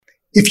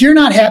if you're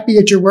not happy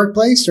at your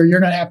workplace or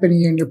you're not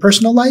happy in your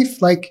personal life,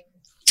 like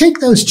take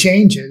those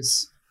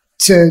changes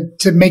to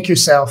make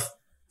yourself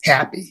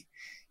happy.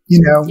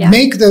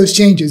 Make those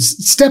changes,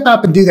 step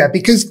up and do that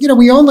because,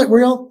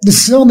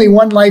 this is only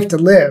one life to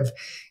live.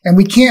 And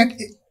we can't,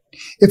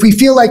 if we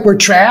feel like we're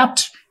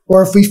trapped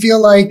or if we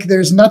feel like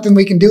there's nothing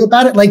we can do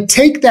about it, like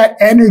take that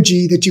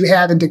energy that you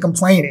have into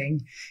complaining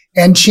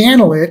and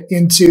channel it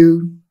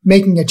into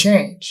making a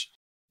change.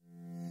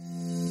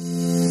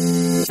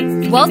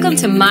 Welcome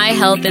to My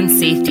Health and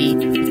Safety,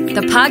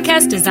 the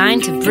podcast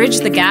designed to bridge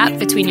the gap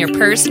between your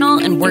personal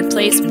and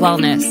workplace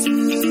wellness.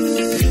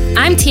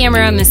 I'm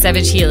Tamara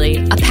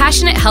Misevich-Healy, a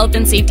passionate health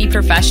and safety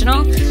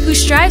professional who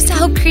strives to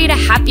help create a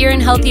happier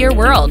and healthier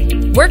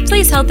world.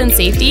 Workplace health and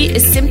safety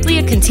is simply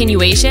a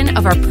continuation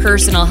of our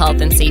personal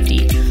health and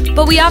safety,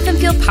 but we often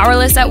feel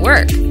powerless at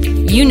work.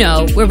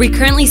 Where we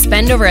currently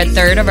spend over a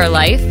third of our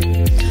life.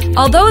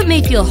 Although it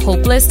may feel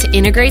hopeless to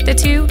integrate the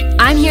two,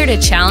 I'm here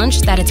to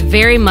challenge that it's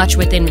very much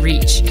within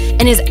reach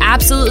and is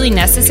absolutely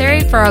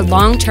necessary for our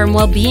long-term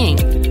well-being.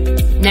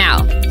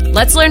 Now,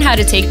 let's learn how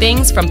to take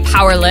things from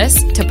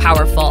powerless to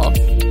powerful.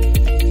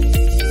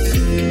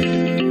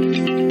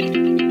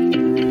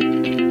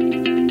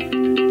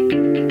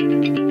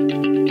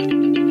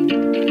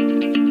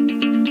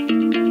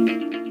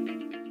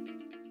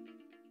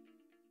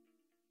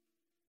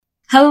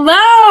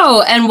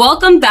 Hello, and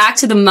welcome back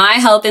to the My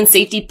Health and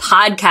Safety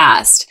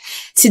podcast.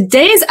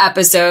 Today's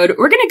episode,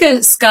 we're going to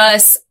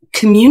discuss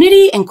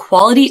community and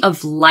quality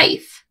of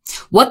life,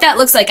 what that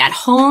looks like at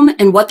home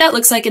and what that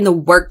looks like in the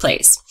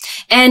workplace.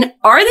 And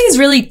are these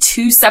really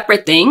two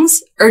separate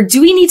things, or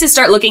do we need to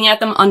start looking at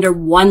them under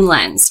one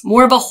lens,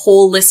 more of a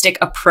holistic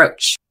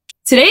approach?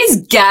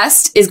 Today's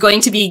guest is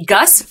going to be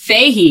Gus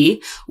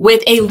Fahey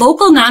with a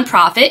local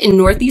nonprofit in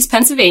Northeast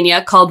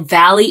Pennsylvania called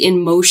Valley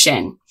in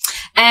Motion.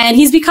 And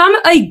he's become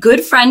a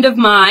good friend of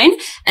mine,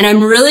 and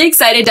I'm really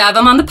excited to have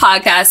him on the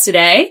podcast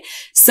today.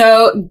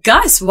 So,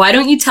 Gus, why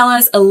don't you tell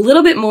us a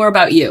little bit more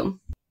about you?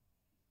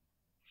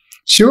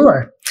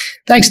 Sure.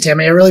 Thanks,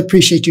 Tammy. I really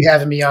appreciate you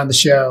having me on the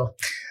show.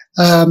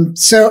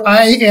 So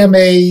I am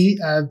a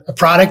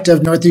product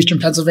of Northeastern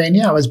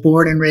Pennsylvania. I was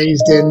born and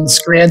raised in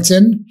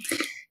Scranton,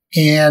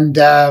 and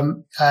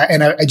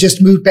I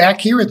just moved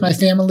back here with my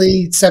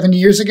family 7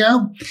 years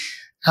ago.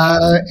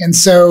 And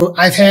so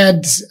I've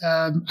had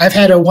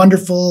a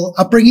wonderful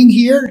upbringing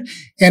here,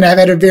 and I've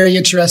had a very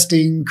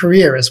interesting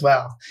career as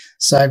well.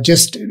 So I've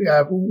just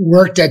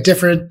worked at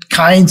different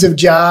kinds of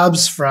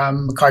jobs,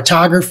 from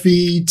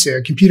cartography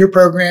to computer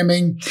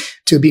programming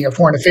to being a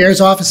foreign affairs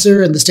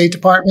officer in the State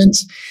Department,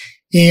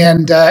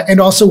 and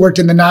also worked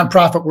in the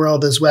nonprofit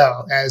world as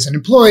well as an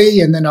employee,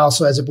 and then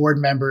also as a board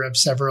member of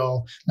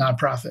several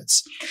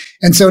nonprofits.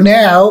 And so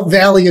now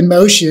Valley in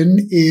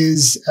Motion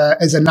is a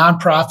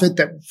nonprofit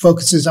that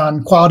focuses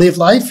on quality of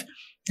life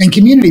and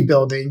community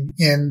building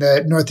in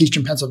the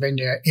Northeastern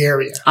Pennsylvania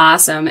area.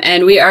 Awesome.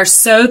 And we are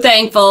so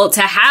thankful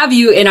to have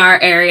you in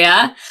our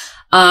area.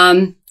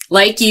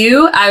 Like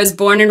you, I was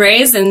born and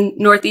raised in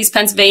Northeast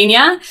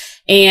Pennsylvania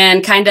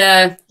and kind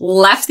of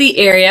left the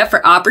area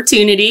for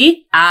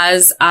opportunity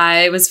as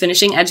I was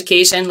finishing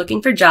education,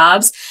 looking for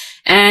jobs,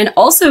 and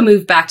also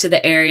moved back to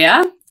the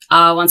area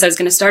once I was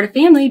going to start a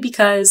family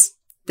because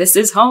this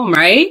is home,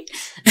 right?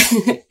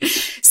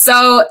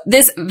 So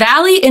this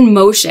Valley in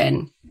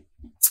Motion,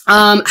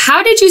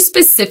 how did you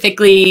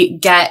specifically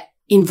get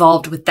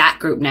involved with that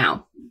group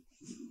now?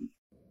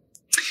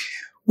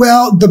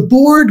 Well, the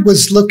board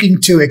was looking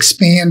to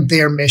expand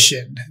their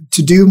mission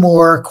to do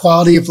more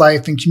quality of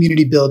life and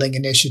community building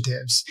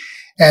initiatives.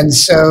 And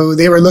so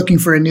they were looking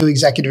for a new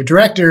executive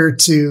director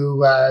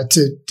to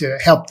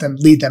help them,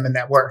 lead them in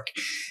that work.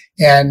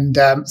 And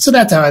so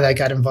that's how I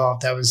got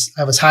involved. I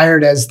was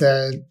hired as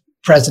the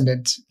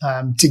president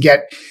to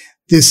get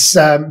this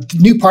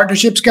new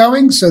partnerships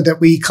going so that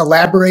we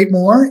collaborate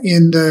more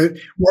in the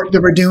work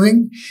that we're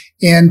doing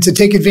and to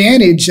take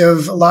advantage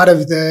of a lot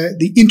of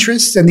the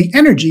interests and the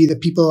energy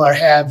that people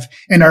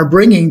are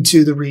bringing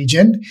to the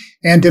region,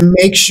 and to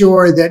make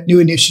sure that new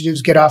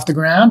initiatives get off the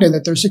ground and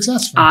that they're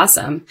successful.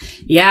 Awesome.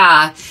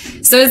 Yeah.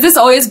 So has this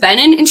always been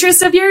an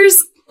interest of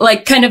yours?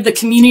 Like kind of the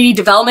community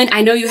development?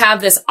 I know you have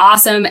this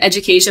awesome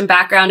education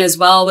background as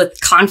well with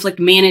conflict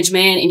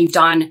management, and you've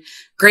done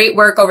great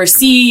work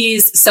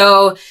overseas.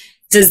 So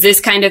does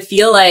this kind of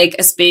feel like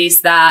a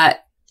space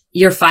that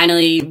you're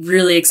finally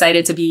really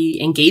excited to be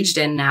engaged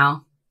in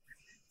now?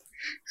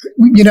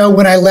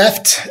 When I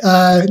left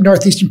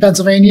Northeastern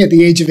Pennsylvania at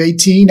the age of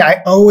 18,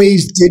 I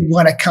always did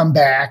want to come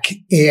back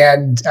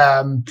and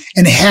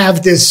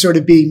have this sort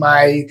of be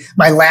my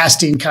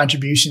lasting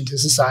contribution to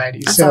society.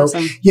 That's so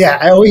awesome. Yeah,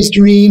 I always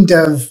dreamed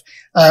of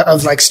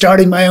like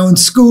starting my own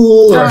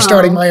school or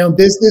starting my own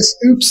business.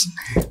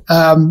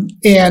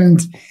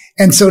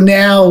 And so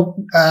now,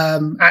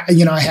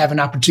 I have an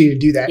opportunity to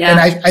do that. Yeah. And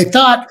I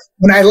thought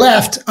when I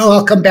left,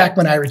 I'll come back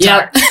when I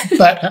retire. Yep.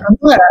 But I'm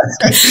glad.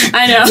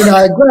 I know.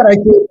 I'm glad I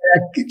came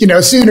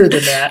back, sooner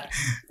than that.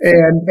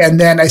 And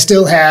then I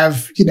still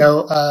have,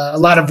 a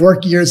lot of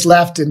work years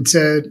left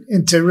into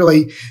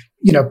really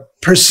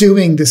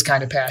pursuing this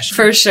kind of passion.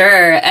 For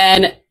sure.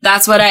 And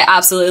that's what I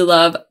absolutely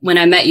love when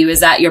I met you,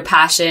 is that your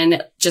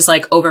passion just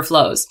like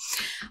overflows.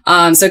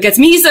 So it gets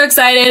me so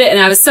excited. And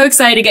I was so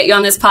excited to get you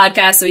on this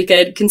podcast so we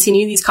could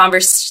continue these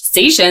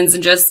conversations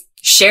and just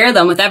share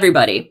them with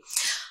everybody.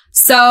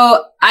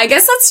 So I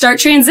guess let's start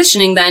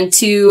transitioning then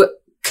to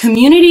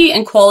community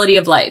and quality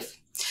of life.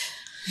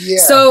 Yeah.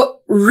 So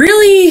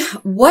really,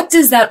 what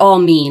does that all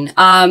mean?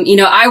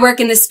 I work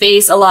in this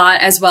space a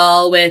lot as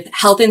well with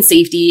health and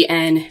safety,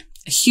 and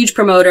a huge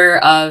promoter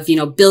of,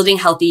 building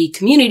healthy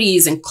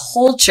communities and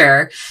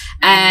culture.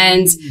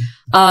 And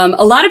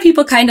a lot of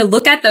people kind of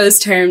look at those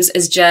terms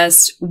as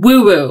just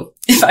woo-woo,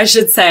 if I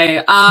should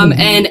say.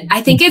 And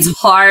I think it's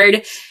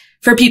hard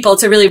for people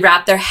to really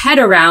wrap their head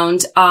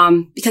around,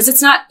 because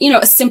it's not,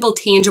 a simple,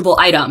 tangible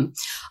item.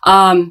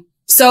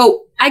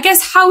 So I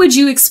guess how would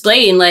you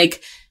explain,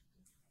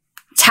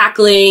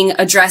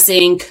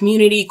 addressing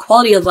community,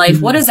 quality of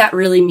life? What does that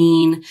really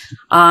mean,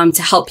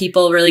 to help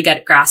people really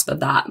get a grasp of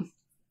that?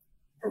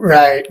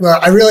 Right. Well,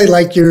 I really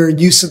like your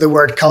use of the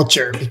word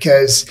culture,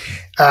 because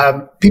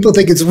people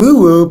think it's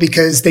woo-woo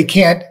because they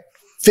can't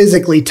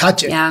physically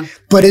touch it. Yeah.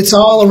 But it's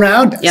all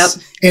around us. Yep.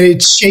 And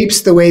it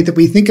shapes the way that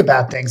we think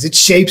about things. It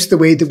shapes the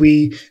way that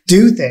we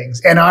do things.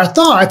 And our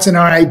thoughts and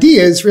our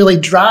ideas really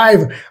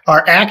drive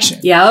our action.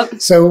 Yep.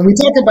 So when we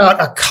talk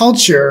about a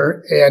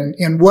culture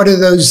and what are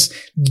those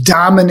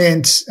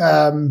dominant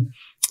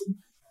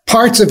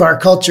parts of our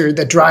culture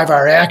that drive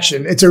our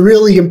action, it's a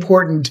really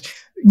important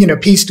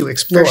piece to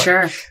explore. For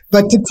sure.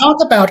 But to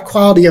talk about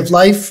quality of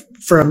life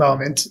for a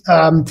moment,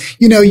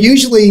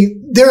 usually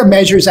there are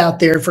measures out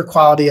there for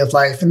quality of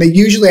life, and they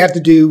usually have to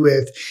do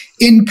with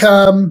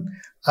income,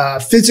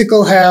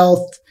 physical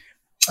health,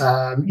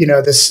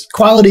 this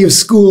quality of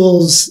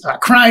schools,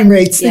 crime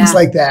rates, things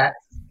like that.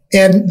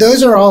 And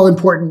those are all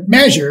important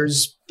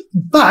measures,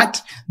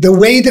 but the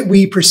way that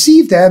we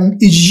perceive them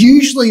is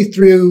usually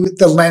through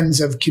the lens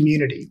of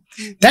community.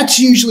 That's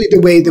usually the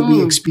way that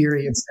we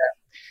experience them.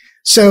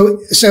 So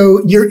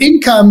your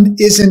income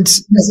isn't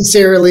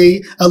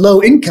necessarily a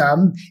low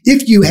income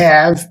if you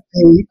have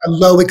a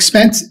low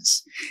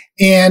expenses,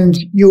 and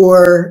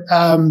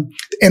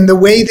and the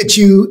way that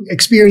you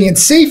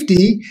experience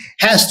safety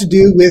has to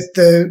do with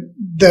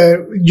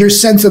your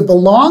sense of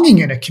belonging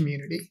in a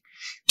community.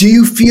 Do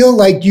you feel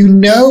like you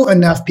know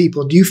enough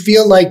people? Do you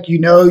feel like you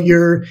know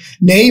your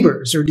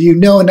neighbors, or do you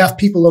know enough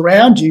people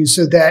around you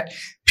so that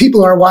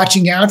people are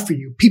watching out for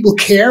you? People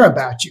care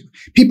about you.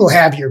 People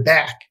have your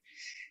back.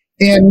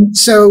 And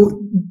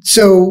so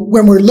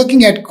when we're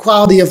looking at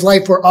quality of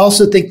life, we're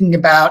also thinking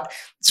about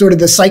sort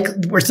of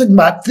we're thinking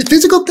about the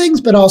physical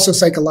things, but also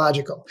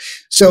psychological.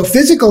 So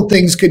physical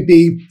things could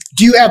be,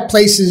 do you have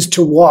places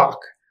to walk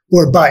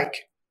or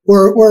bike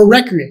or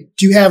recreate?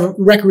 Do you have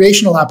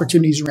recreational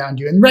opportunities around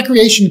you? And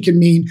recreation can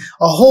mean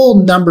a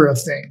whole number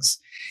of things.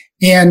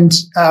 And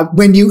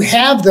when you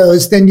have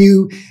those, then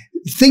you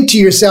think to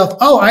yourself,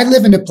 oh, I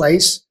live in a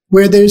place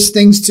where there's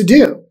things to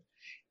do.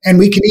 And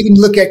we can even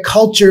look at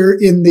culture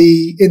in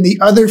the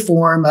other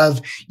form of,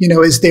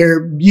 is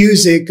there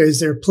music? Is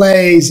there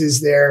plays?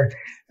 Is there,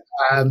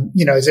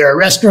 is there a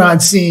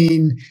restaurant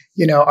scene?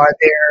 Are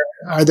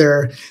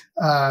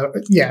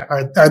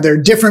there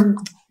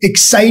different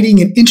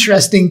exciting and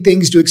interesting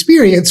things to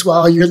experience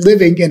while you're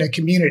living in a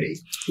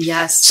community?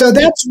 Yes. So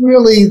that's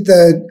really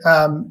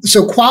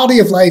so quality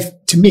of life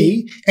to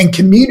me and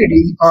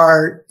community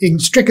are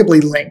inextricably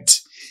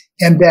linked,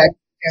 and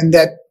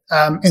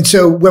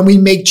so when we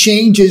make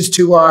changes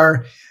to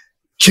our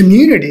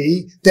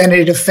community, then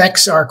it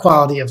affects our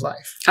quality of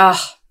life. Oh,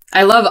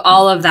 I love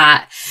all of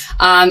that.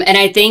 And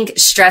I think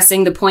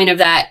stressing the point of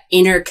that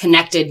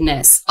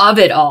interconnectedness of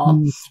it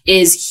all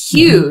is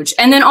huge.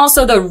 And then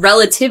also the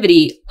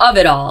relativity of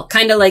it all.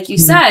 Kind of like you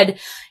said,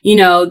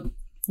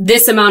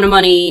 this amount of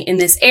money in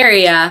this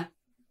area,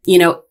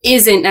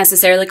 isn't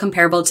necessarily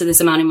comparable to this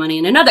amount of money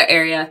in another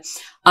area.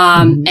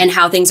 And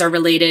how things are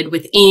related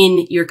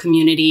within your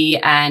community.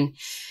 And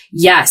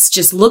yes,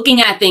 just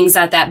looking at things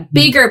at that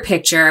bigger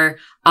picture,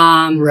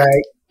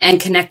 right. And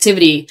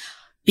connectivity,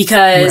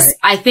 because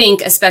I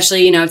think,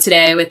 especially,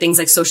 today with things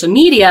like social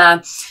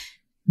media,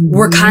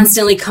 we're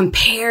constantly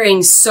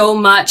comparing so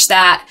much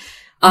that,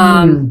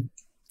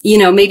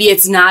 maybe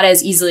it's not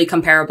as easily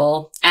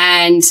comparable,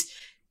 and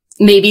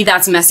maybe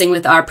that's messing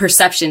with our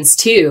perceptions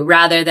too,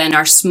 rather than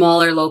our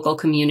smaller local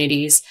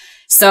communities.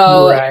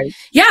 So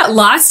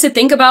lots to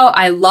think about.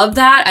 I love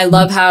that. I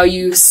love how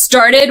you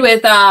started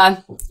with,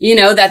 that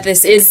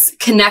this is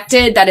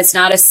connected, that it's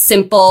not a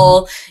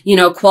simple,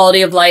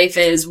 quality of life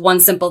is one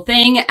simple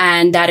thing,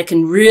 and that it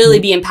can really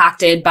be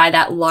impacted by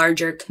that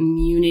larger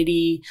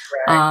community,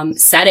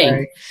 setting.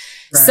 Right.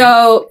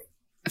 So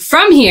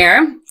from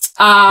here,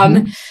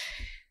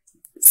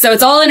 so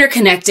it's all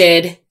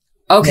interconnected.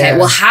 Okay. Yeah.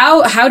 Well,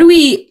 how do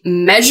we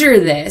measure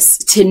this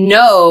to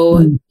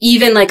know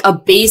even like a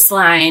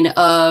baseline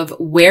of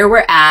where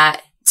we're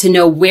at, to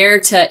know where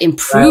to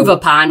improve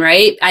upon,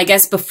 right? I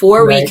guess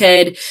before we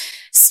could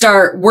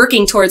start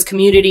working towards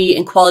community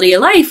and quality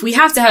of life, we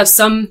have to have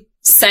some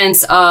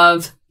sense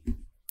of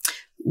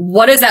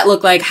what does that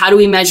look like? How do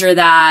we measure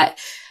that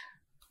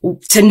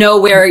to know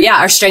where,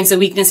 our strengths and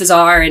weaknesses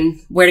are and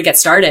where to get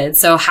started?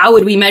 So how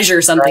would we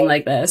measure something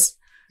like this?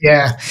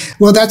 Yeah.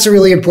 Well, that's a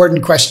really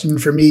important question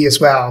for me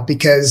as well,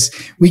 because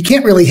we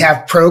can't really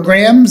have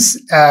programs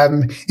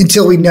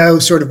until we know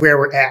sort of where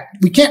we're at.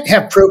 We can't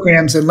have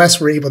programs unless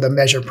we're able to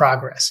measure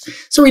progress.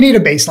 So we need a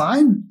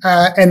baseline,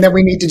 and then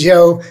we need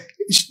to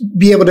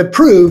be able to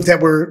prove that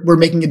we're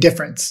making a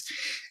difference.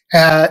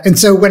 And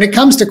so when it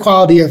comes to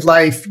quality of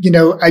life,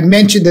 I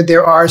mentioned that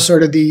there are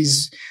sort of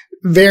these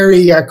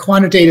very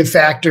quantitative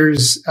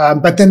factors,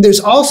 but then there's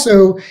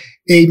also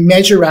a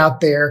measure out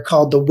there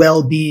called the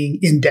well-being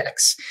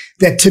index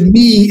that to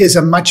me is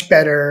a much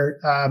better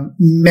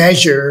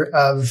measure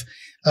of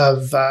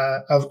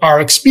our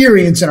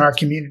experience in our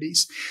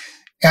communities.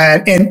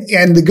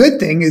 And the good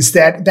thing is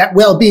that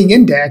well-being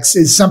index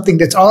is something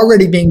that's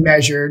already being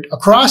measured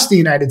across the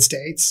United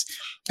States.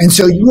 And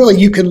so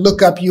you can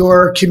look up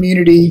your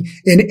community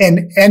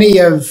in any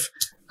of,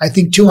 I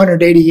think,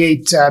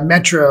 288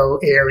 metro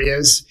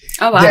areas.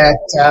 Oh, wow.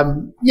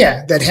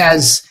 that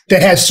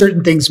has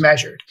certain things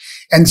measured.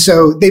 And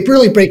so they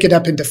really break it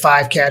up into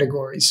 5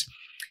 categories.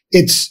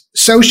 It's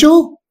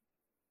social,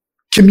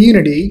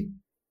 community,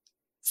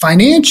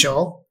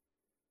 financial,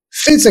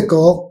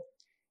 physical,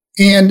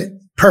 and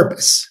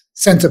purpose,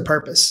 sense of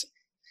purpose.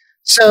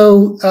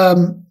 So,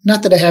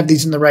 not that I have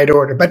these in the right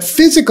order, but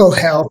physical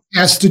health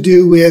has to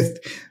do with,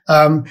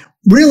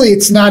 really,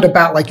 it's not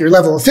about like your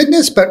level of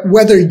fitness, but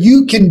whether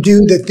you can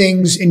do the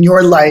things in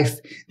your life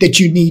that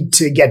you need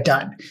to get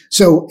done.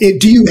 So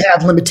do you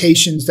have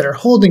limitations that are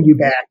holding you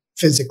back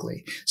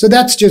physically? So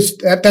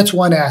that's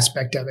one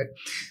aspect of it.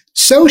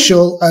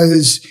 Social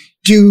is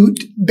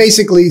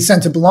basically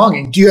sense of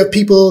belonging. Do you have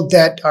people do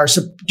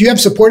you have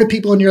supportive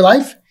people in your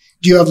life?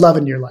 Do you have love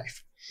in your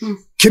life?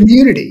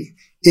 Community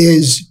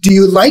is, do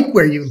you like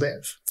where you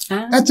live?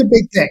 That's a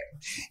big thing.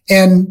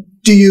 And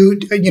do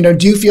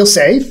you feel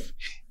safe?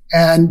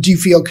 And do you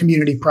feel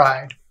community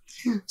pride?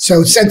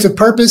 So sense of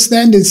purpose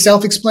then is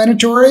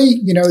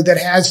self-explanatory,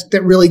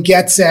 that really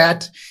gets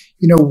at,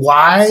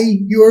 why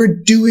you're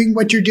doing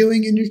what you're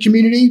doing in your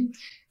community.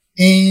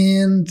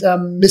 And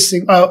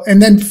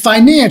and then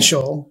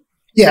financial.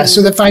 Yeah.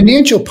 So the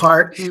financial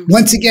part,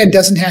 once again,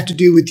 doesn't have to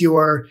do with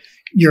your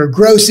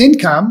gross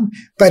income,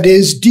 but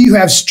do you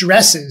have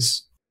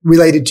stresses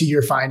related to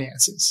your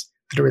finances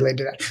that are related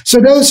to that? So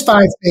those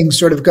 5 things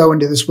sort of go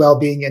into this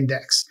well-being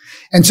index.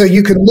 And so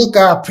you can look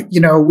up,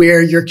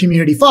 where your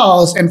community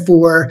falls. And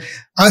for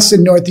us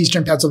in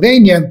Northeastern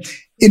Pennsylvania,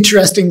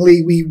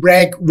 interestingly, we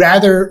rank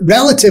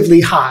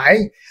relatively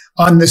high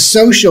on the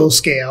social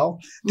scale.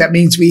 That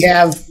means we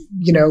have,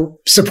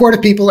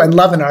 supportive people and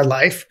love in our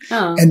life.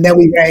 Oh. And then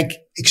we rank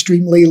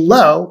extremely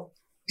low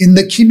in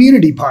the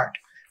community part.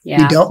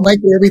 Yeah. We don't like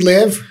where we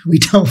live. We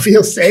don't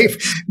feel safe.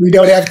 We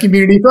don't have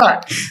community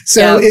pride.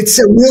 So it's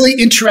a really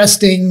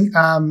interesting,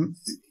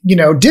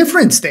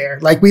 difference there.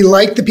 Like we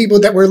like the people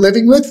that we're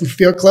living with. We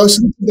feel close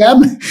to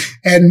them,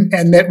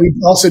 and that we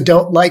also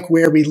don't like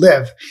where we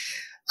live.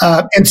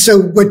 And so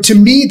what to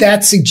me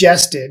that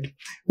suggested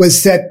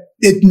was that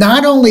we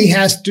not only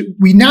have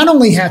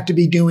to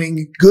be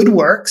doing good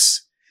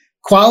works,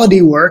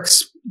 quality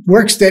works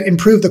that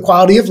improve the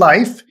quality of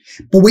life,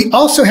 but we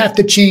also have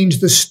to change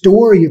the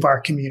story of our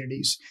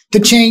communities, to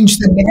change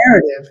the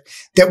narrative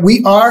that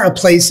we are a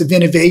place of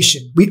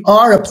innovation. We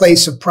are a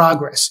place of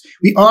progress.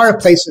 We are a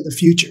place of the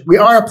future. We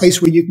are a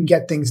place where you can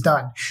get things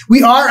done.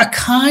 We are a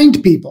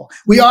kind people.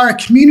 We are a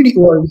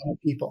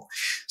community-oriented people.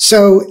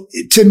 So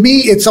to me,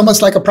 it's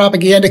almost like a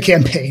propaganda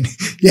campaign.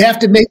 You have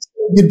to make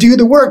you do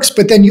the works,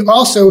 but then you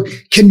also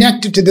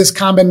connect it to this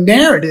common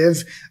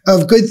narrative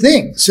of good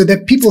things so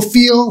that people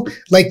feel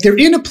like they're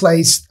in a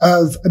place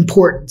of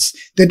importance,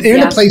 that they're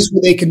in a place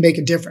where they can make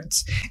a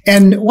difference.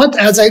 And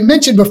as I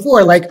mentioned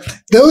before, like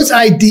those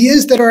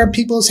ideas that are in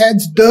people's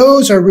heads,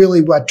 those are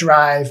really what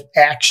drive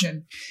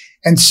action.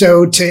 And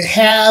so to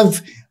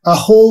have a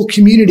whole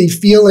community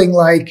feeling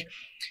like,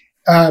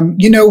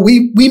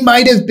 we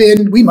might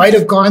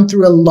have gone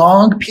through a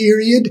long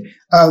period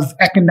of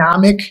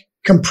economic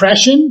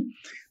compression,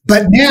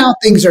 but now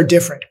things are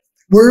different.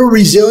 We're a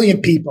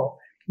resilient people.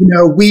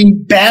 We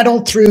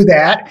battled through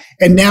that,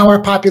 and now our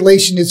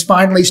population is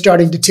finally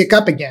starting to tick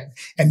up again.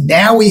 And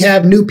now we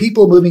have new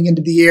people moving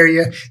into the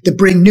area that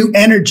bring new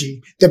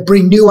energy, that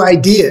bring new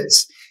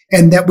ideas,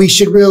 and that we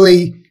should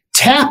really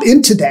tap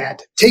into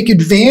that, take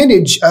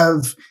advantage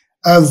of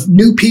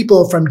new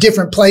people from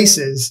different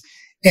places,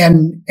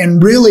 and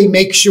really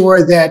make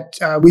sure that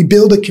we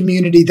build a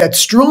community that's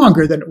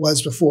stronger than it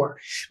was before.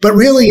 But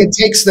really, it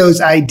takes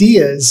those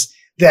ideas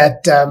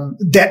that's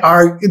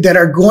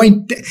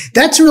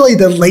really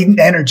the latent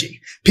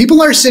energy.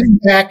 People are sitting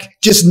back,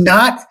 just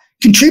not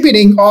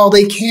contributing all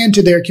they can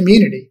to their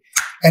community.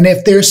 And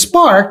if they're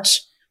sparked,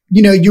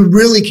 you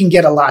really can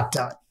get a lot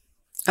done.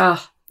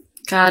 Oh,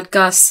 God,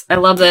 Gus, I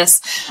love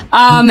this.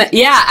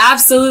 Yeah,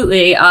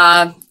 absolutely.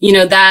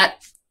 That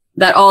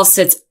all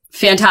sits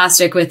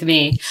fantastic with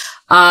me.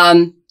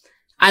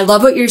 I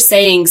love what you're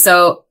saying.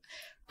 So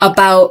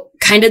about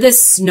kind of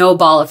this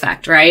snowball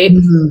effect, right?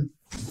 Mm-hmm.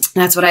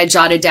 That's what I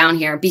jotted down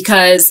here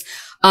because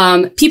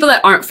people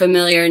that aren't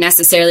familiar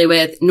necessarily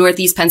with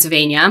Northeast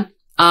Pennsylvania,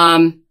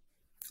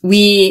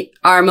 we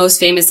are most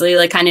famously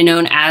like kind of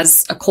known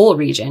as a coal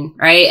region,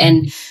 right?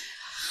 And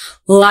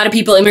a lot of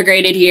people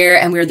immigrated here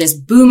and we're this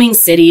booming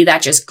city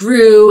that just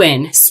grew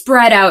and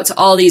spread out to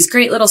all these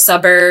great little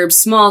suburbs,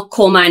 small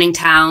coal mining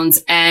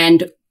towns.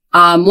 And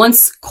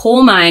once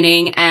coal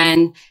mining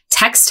and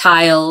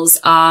textiles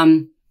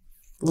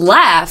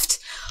left,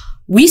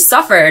 we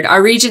suffered.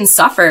 Our region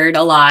suffered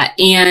a lot.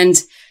 And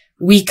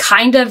we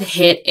kind of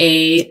hit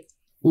a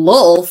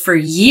lull for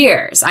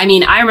years. I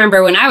mean, I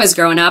remember when I was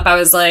growing up, I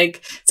was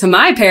like to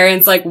my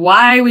parents, like,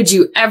 why would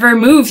you ever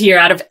move here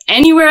out of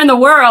anywhere in the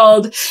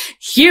world?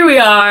 Here we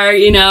are,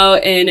 you know,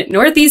 in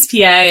Northeast PA,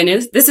 and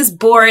this is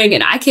boring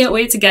and I can't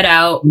wait to get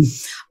out.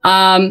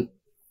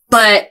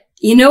 But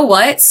you know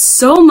what?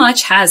 So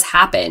much has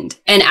happened.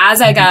 And as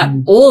I got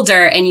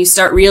older and you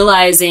start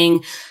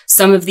realizing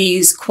some of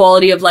these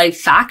quality of life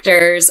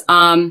factors,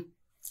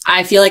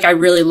 I feel like I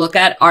really look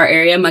at our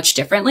area much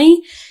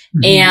differently.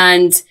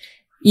 And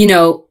you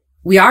know,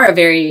 we are a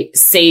very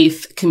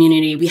safe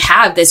community. We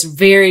have this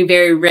very,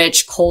 very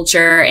rich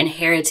culture and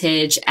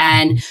heritage,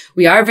 and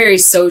we are very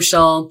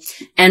social.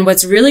 And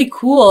what's really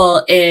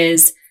cool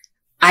is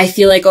I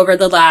feel like over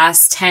the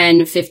last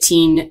 10,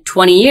 15,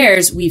 20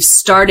 years, we've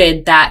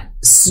started that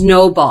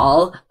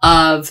snowball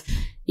of,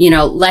 you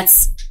know,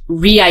 let's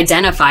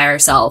re-identify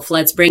ourselves.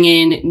 Let's bring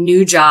in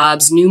new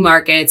jobs, new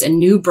markets, a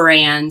new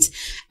brand.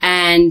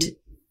 And,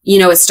 you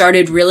know, it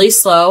started really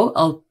slow.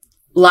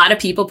 A lot of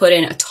people put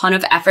in a ton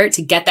of effort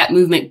to get that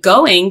movement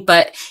going,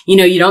 but, you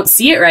know, you don't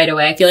see it right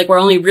away. I feel like we're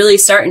only really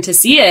starting to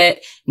see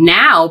it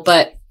now,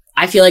 but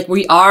I feel like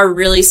we are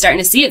really starting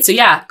to see it. So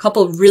yeah, a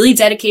couple of really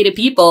dedicated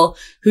people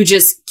who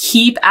just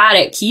keep at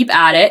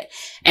it.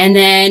 And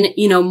then,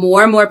 you know,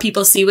 more and more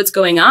people see what's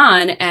going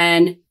on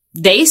and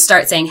they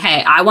start saying,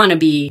 hey, I want to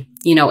be,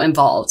 you know,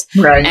 involved.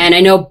 Right. And I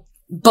know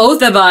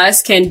both of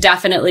us can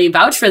definitely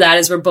vouch for that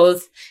as we're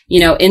both, you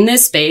know, in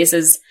this space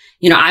as,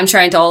 you know, I'm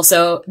trying to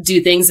also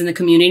do things in the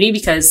community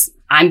because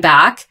I'm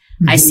back.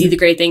 I see the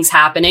great things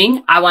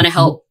happening. I want to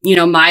help, you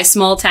know, my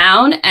small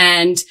town.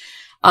 And,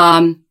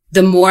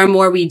 the more and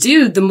more we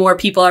do, the more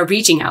people are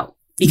reaching out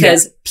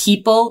because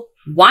people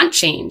want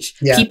change.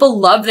 Yeah. People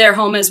love their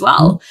home as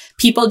well.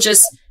 People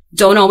just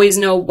don't always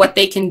know what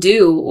they can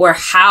do or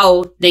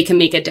how they can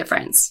make a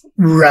difference.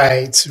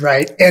 Right,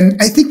 right.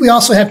 And I think we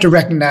also have to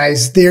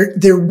recognize there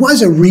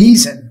was a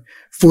reason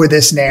for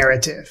this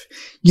narrative.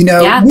 You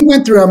know, we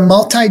went through a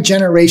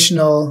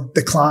multi-generational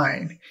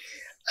decline.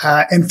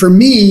 And for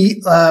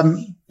me,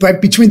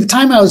 but between the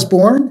time I was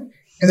born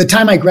and the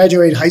time I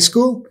graduated high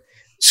school,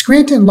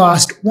 Scranton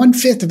lost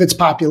 1/5 of its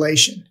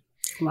population.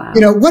 Wow. You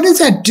know, what does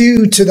that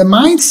do to the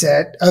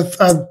mindset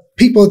of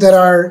people that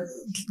are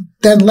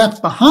then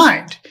left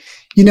behind?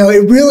 You know,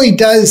 it really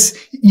does.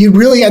 You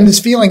really have this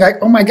feeling like,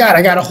 oh my God,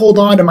 I got to hold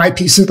on to my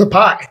piece of the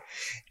pie.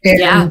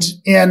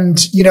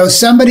 And, you know,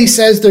 somebody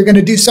says they're going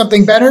to do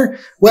something better.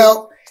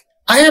 Well,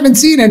 I haven't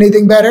seen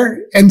anything better.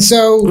 And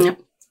so,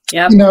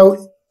 you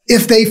know,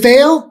 if they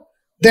fail,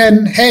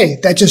 then, hey,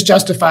 that just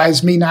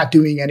justifies me not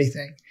doing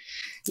anything.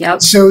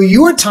 Yep. So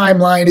your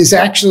timeline is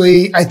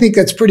actually, I think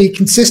that's pretty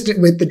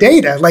consistent with the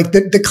data. Like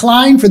the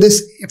decline for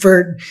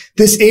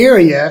this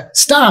area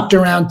stopped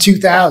around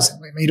 2000.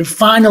 I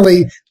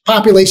mean,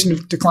 population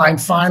decline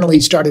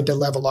finally started to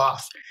level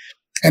off.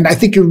 And I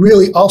think you're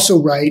really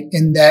also right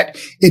in that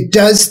it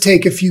does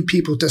take a few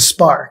people to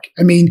spark.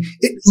 I mean,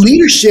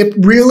 leadership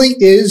really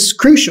is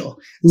crucial.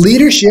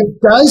 Leadership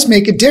does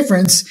make a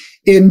difference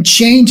in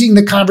changing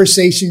the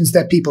conversations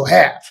that people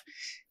have.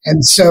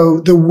 And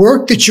so the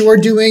work that you're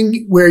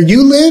doing where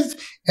you live,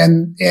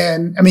 and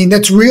I mean,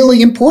 that's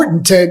really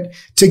important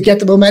to get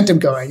the momentum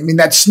going. I mean,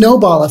 that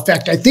snowball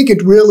effect, I think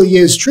it really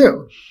is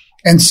true.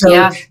 And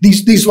so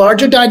these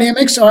larger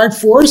dynamics are at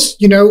force.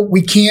 You know,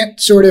 we can't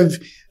sort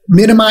of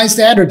minimize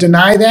that or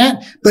deny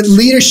that, but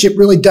leadership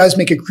really does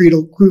make a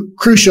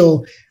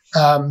crucial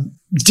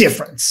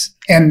difference.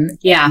 And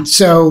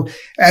so,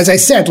 as I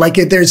said, like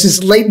there's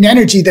this latent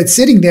energy that's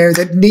sitting there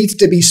that needs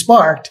to be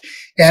sparked.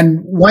 And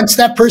once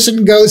that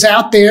person goes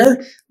out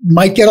there,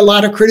 might get a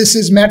lot of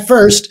criticism at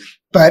first,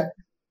 but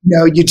you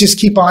know, you just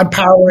keep on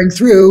powering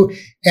through.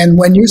 And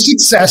when you're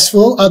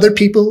successful, other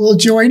people will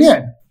join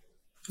in.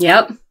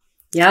 Yep.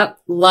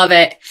 Love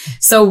it.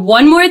 So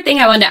one more thing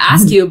I wanted to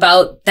ask you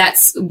about that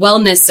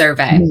wellness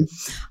survey.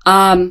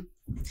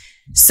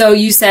 So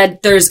you said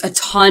there's a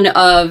ton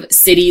of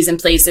cities and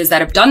places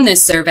that have done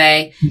this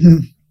survey.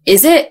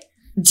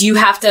 Do you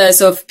have to,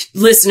 so if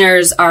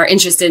listeners are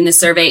interested in this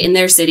survey in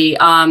their city,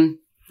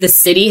 the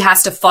city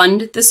has to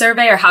fund the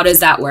survey, or how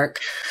does that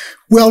work?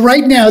 Well,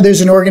 right now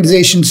there's an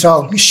organization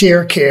called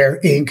ShareCare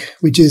Inc.,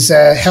 which is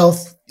a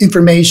health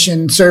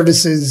information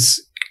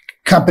services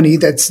company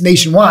that's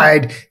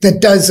nationwide that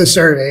does the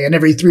survey. And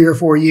every 3 or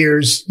 4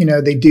 years, you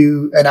know, they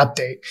do an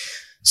update.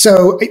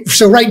 So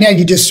right now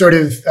you just sort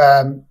of,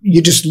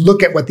 you just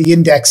look at what the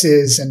index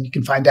is and you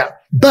can find out.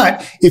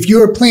 But if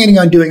you're planning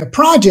on doing a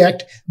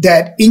project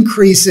that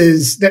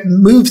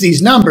moves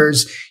these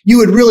numbers, you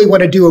would really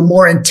want to do a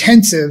more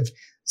intensive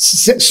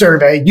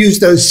survey, use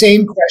those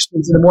same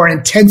questions in a more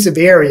intensive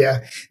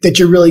area that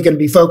you're really going to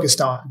be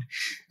focused on.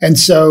 And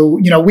so,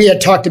 we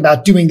had talked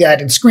about doing that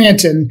in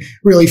Scranton,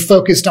 really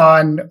focused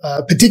on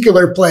a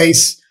particular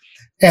place.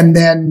 And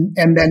then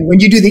when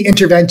you do the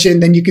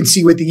intervention, then you can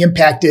see what the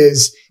impact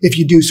is if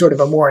you do sort of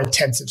a more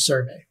intensive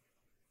survey.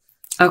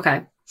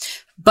 Okay.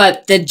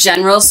 But the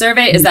general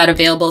survey, is that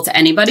available to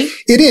anybody?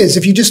 It is.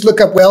 If you just look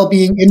up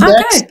well-being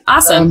index. Okay.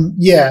 Awesome.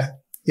 Yeah.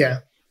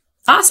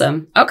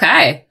 Awesome.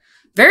 Okay.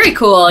 Very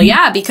cool.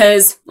 Yeah.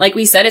 Because like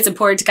we said, it's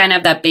important to kind of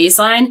have that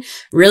baseline.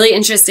 Really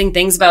interesting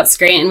things about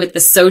Scranton with the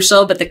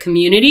social, but the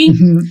community.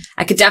 Mm-hmm.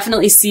 I could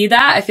definitely see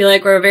that. I feel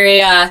like we're a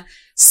very,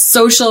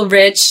 social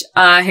rich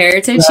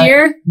heritage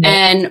here,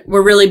 and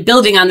we're really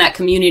building on that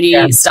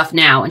community stuff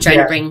now and trying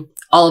to bring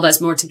all of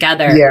us more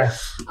together.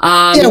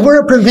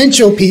 We're a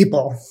provincial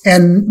people,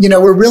 and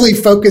we're really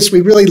focused.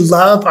 We really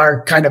love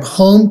our kind of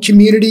home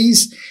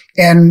communities,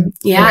 and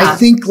I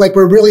think like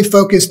we're really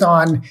focused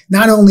on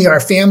not only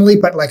our family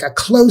but like a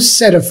close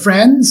set of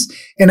friends.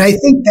 And I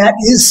think that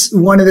is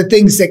one of the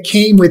things that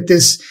came with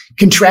this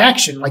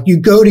contraction. Like you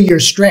go to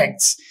your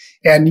strengths.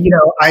 And,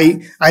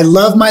 I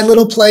love my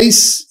little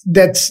place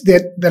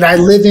that I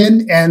live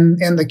in and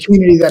the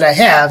community that I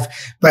have,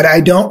 but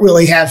I don't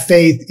really have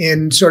faith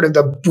in sort of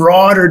the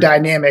broader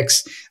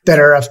dynamics that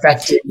are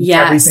affecting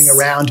everything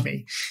around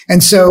me.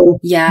 And so,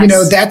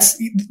 that's,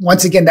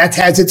 once again, that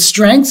has its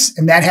strengths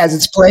and that has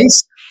its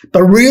place.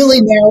 But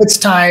really now it's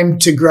time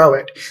to grow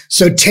it.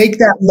 So take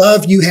that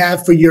love you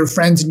have for your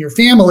friends and your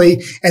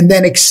family and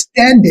then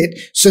extend it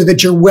so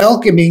that you're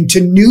welcoming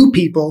to new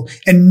people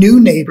and new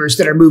neighbors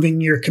that are moving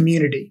in your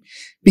community,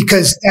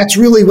 because that's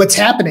really what's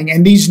happening.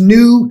 And these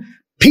new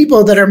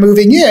people that are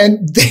moving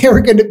in, they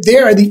are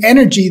the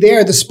energy, they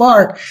are the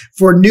spark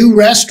for new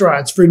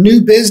restaurants, for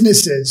new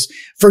businesses,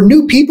 for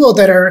new people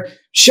that are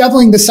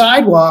shoveling the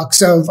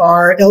sidewalks of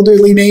our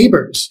elderly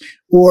neighbors.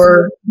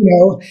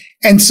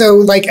 And so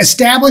like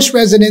established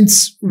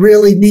residents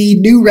really need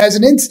new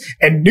residents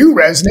and new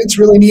residents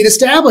really need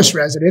established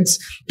residents,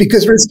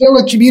 because we're still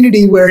a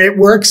community where it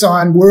works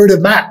on word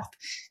of mouth.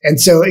 And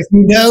so if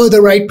you know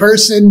the right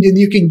person and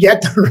you can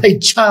get the right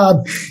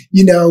job,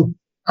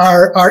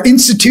 our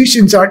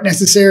institutions aren't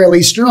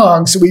necessarily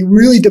strong. So we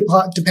really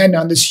depend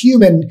on this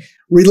human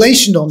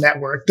relational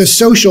network, the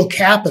social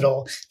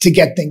capital to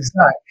get things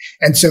done.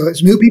 And so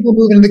as new people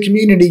move into the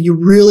community, you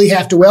really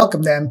have to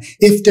welcome them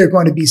if they're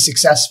going to be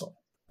successful.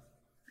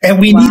 And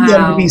we need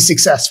them to be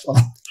successful.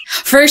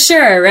 For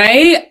sure,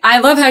 right?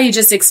 I love how you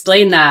just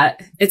explained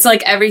that. It's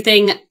like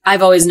everything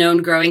I've always known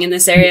growing in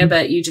this area,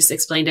 but you just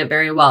explained it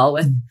very well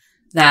with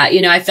that.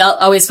 I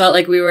always felt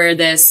like we were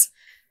this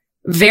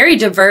very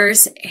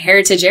diverse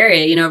heritage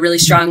area, really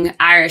strong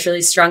Irish,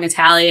 really strong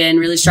Italian,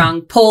 really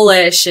strong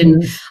Polish.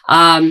 And,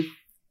 and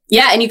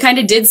you kind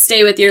of did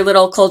stay with your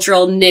little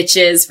cultural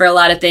niches for a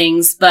lot of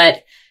things.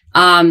 But,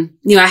 I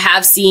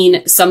have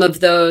seen some of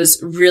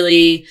those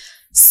really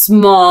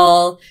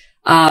small,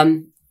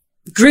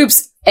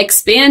 groups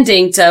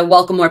expanding to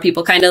welcome more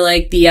people, kind of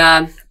like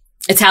the,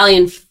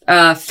 Italian,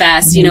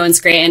 fest, in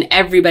Scranton.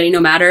 Everybody, no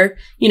matter,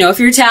 if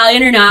you're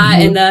Italian or not,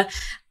 and the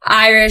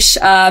Irish,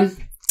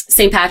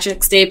 St.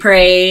 Patrick's Day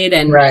parade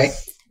and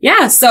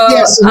so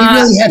we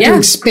really have to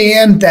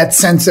expand that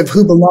sense of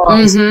who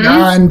belongs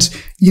beyond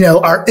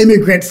our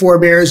immigrant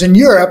forebears in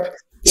Europe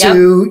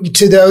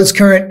to those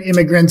current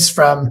immigrants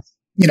from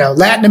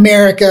Latin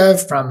America,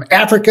 from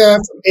Africa,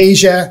 from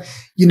Asia.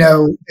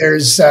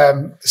 There's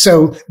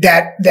so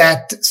that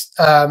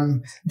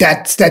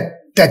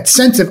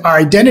sense of our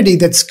identity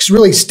that's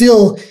really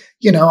still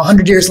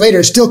 100 years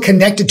later still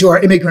connected to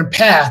our immigrant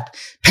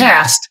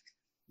past.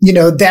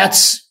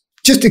 That's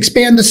just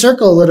expand the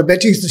circle a little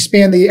bit, just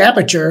expand the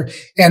aperture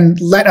and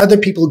let other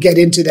people get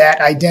into that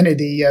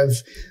identity of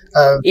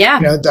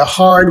the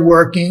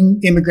hardworking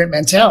immigrant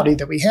mentality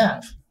that we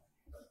have.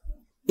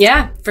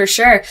 Yeah, for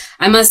sure.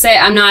 I must say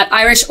I'm not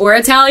Irish or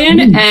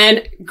Italian.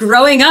 And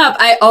growing up,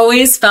 I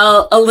always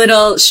felt a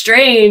little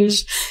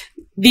strange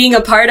being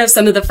a part of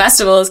some of the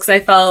festivals because I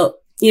felt,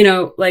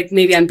 like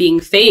maybe I'm being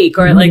fake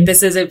or like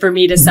this isn't for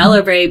me to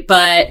celebrate,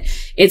 but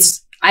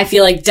I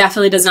feel like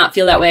definitely does not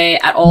feel that way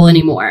at all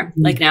anymore.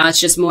 Like now it's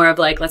just more of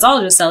like, let's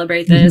all just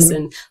celebrate this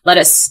and let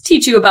us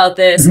teach you about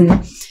this.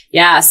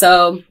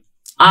 So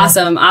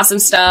awesome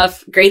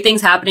stuff. Great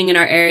things happening in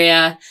our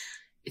area.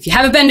 If you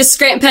haven't been to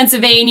Scranton,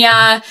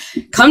 Pennsylvania,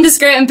 come to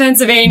Scranton,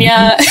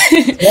 Pennsylvania.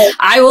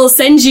 I will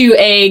send you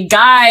a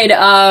guide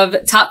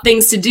of top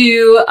things to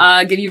do,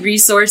 give you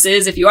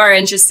resources if you are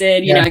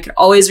interested. I could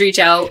always reach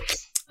out.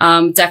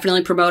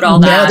 Definitely promote all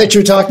that. Now that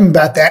you're talking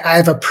about that, I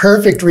have a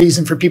perfect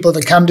reason for people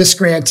to come to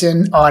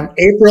Scranton on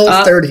April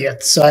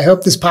 30th. So I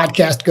hope this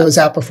podcast goes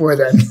out before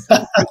then.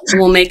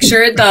 We'll make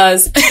sure it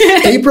does.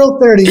 April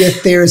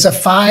 30th, there's a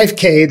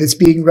 5K that's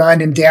being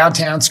run in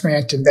downtown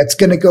Scranton that's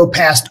going to go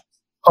past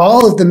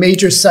all of the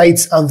major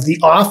sites of the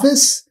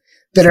office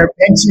that are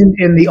mentioned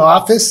in the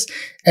office.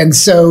 And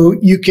so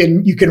you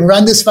can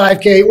run this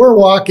 5K or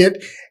walk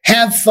it,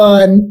 have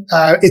fun.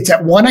 It's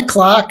at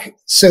 1:00.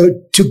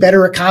 So to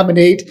better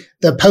accommodate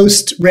the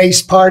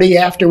post-race party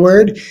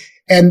afterward.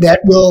 And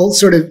that will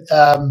sort of,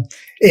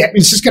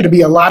 it's just going to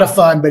be a lot of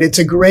fun, but it's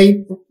a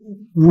great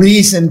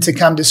reason to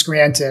come to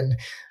Scranton.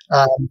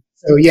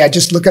 So yeah,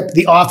 just look up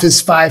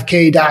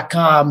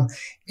theoffice5k.com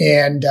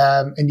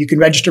and you can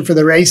register for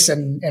the race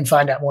and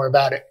find out more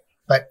about it.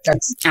 But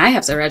I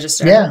have to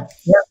register. Yeah.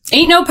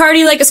 Ain't no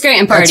party like a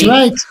Scranton party.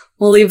 That's right.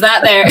 We'll leave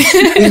that there.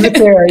 Leave it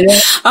there, yeah.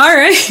 All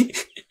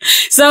right.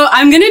 So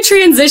I'm going to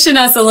transition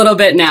us a little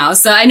bit now.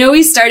 So I know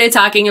we started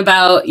talking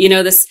about,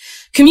 this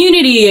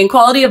community and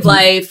quality of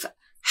life,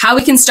 how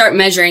we can start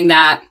measuring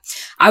that.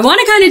 I want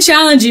to kind of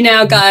challenge you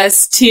now,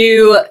 Gus,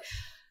 to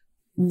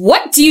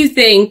what do you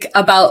think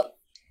about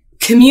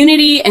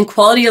community and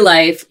quality of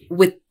life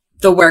with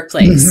the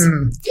workplace?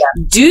 Mm-hmm. Yeah.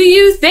 Do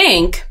you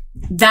think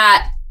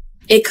that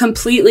it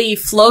completely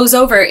flows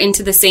over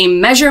into the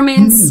same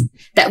measurements,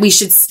 that we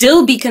should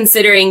still be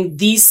considering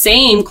these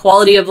same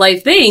quality of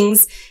life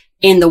things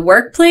in the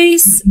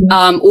workplace?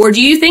 Or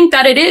do you think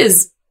that it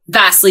is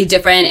vastly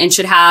different and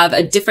should have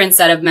a different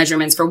set of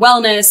measurements for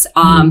wellness?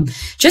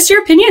 Just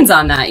your opinions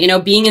on that,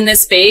 being in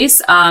this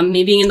space,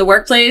 me being in the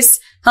workplace,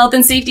 health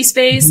and safety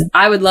space.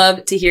 I would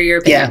love to hear your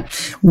opinion. Yeah.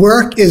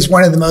 Work is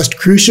one of the most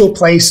crucial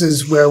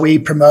places where we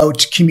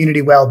promote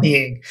community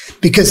well-being,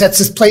 because that's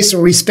this place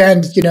where we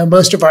spend,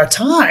 most of our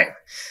time.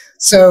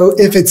 So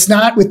if it's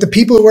not with the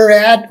people we're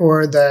at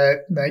or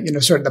the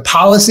sort of the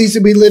policies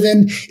that we live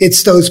in,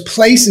 it's those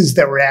places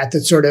that we're at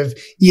that sort of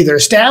either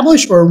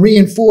establish or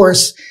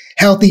reinforce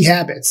healthy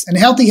habits. And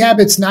healthy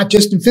habits, not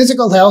just in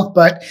physical health,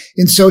 but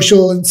in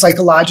social and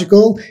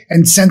psychological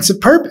and sense of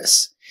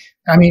purpose.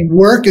 I mean,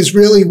 work is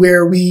really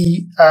where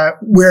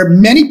where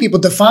many people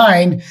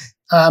define,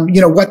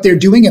 what they're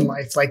doing in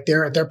life, like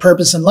their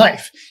purpose in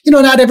life.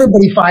 Not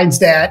everybody finds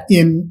that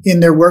in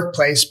their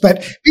workplace,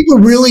 but people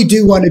really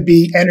do want to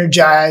be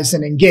energized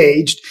and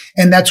engaged.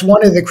 And that's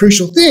one of the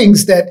crucial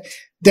things that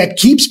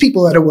keeps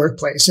people at a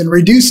workplace and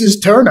reduces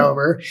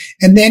turnover.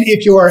 And then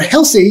if you're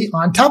healthy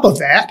on top of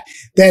that,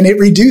 then it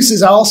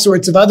reduces all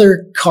sorts of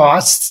other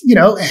costs,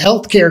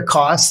 healthcare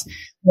costs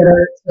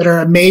that are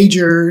a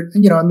major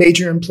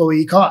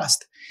employee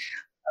cost.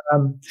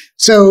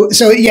 So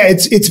yeah,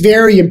 it's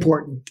very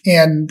important.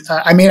 And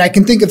I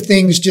can think of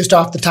things just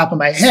off the top of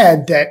my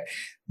head that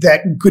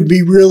could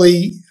be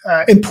really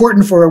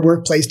important for a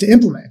workplace to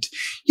implement.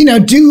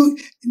 Do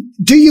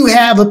you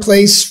have a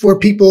place for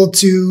people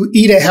to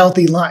eat a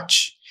healthy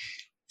lunch?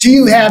 Do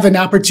you have an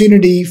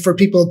opportunity for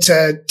people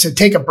to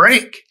take a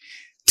break,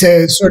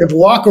 to sort of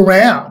walk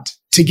around,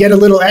 to get a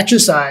little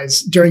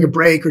exercise during a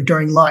break or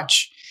during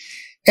lunch?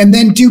 And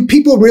then do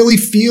people really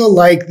feel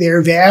like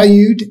they're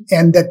valued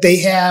and that they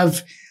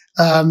have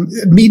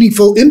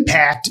meaningful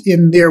impact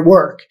in their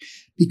work?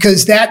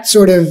 Because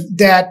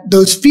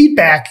those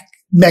feedback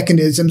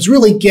mechanisms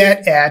really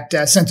get at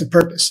a sense of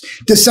purpose.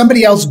 Does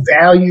somebody else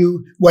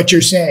value what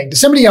you're saying?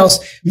 Does somebody else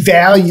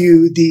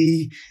value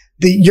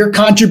your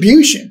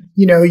contribution,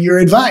 your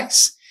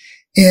advice?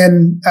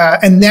 And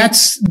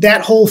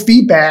that whole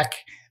feedback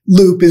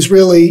loop is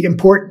really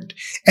important.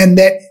 And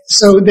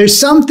so there's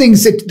some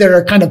things that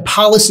are kind of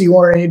policy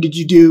oriented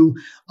you do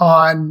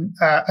on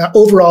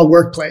overall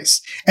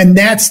workplace. And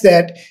that's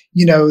that,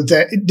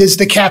 does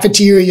the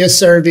cafeteria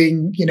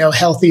serving,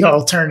 healthy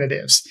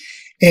alternatives?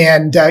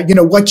 And,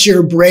 what's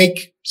your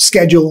break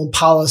schedule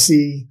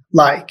policy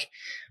like?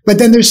 But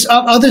then there's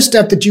other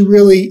stuff that it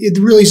really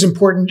is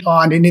important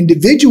on an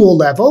individual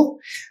level.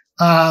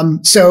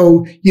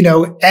 So,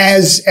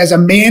 as a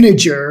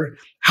manager,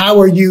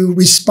 how are you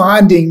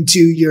responding to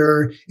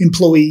your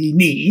employee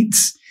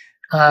needs?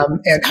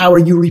 And how are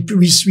you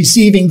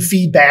receiving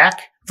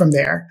feedback from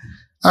there?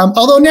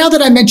 Although now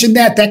that I mentioned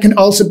that can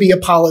also be a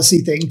policy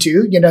thing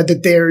too,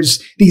 that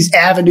there's these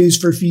avenues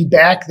for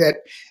feedback that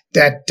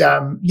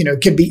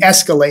can be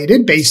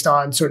escalated based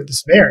on sort of the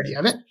severity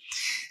of it.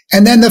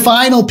 And then the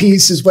final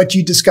piece is what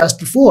you discussed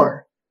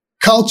before,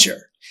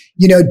 culture.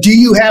 Do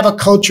you have a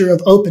culture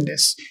of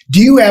openness? Do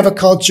you have a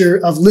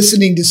culture of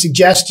listening to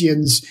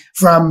suggestions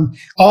from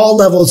all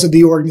levels of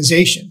the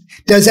organization?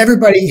 Does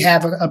everybody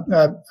have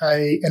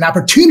an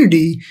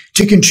opportunity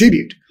to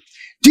contribute?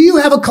 Do you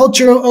have a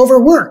culture of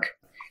overwork?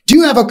 Do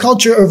you have a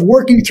culture of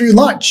working through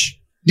lunch?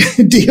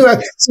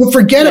 So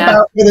forget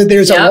about whether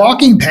there's a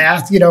walking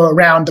path,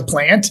 around the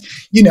plant.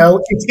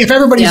 If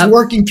everybody's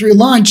working through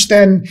lunch,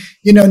 then,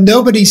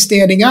 nobody's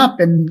standing up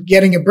and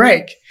getting a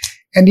break.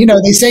 And,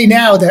 they say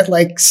now that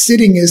like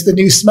sitting is the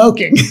new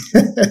smoking,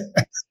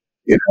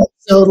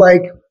 so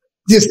like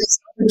just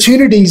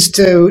opportunities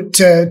to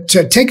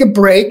take a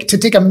break, to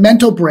take a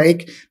mental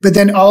break, but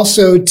then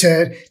also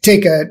to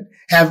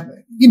have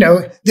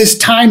this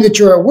time that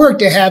you're at work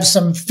to have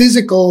some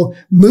physical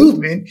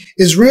movement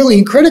is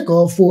really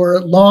critical for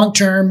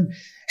long-term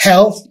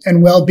health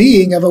and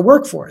well-being of a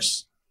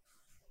workforce.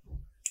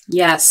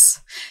 Yes.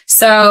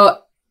 So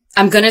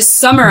I'm going to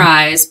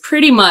summarize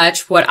pretty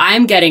much what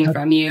I'm getting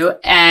from you.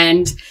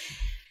 And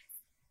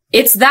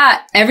it's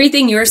that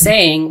everything you're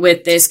saying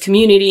with this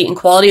community and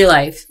quality of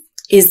life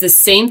is the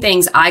same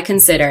things I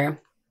consider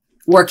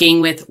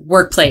working with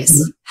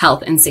workplace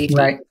health and safety.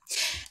 Right.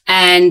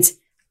 And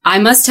I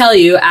must tell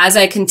you, as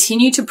I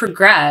continue to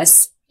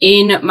progress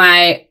in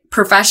my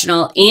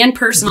professional and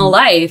personal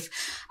life,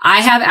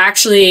 I have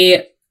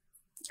actually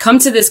come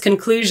to this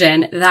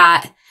conclusion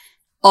that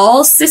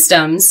all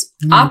systems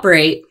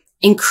operate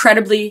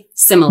incredibly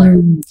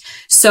similar.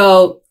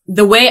 So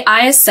the way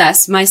I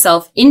assess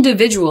myself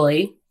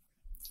individually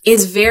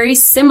is very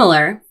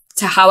similar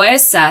to how I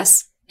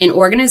assess an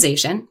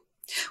organization,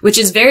 which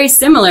is very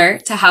similar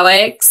to how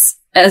I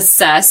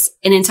assess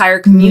an entire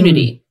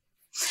community.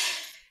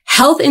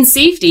 Health and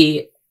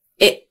safety,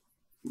 it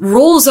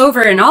rolls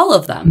over in all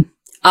of them.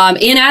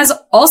 And as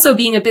also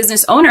being a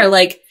business owner,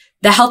 like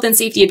the health and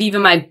safety of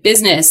even my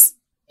business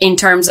in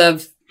terms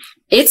of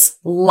its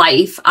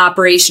life,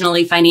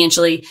 operationally,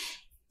 financially,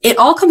 it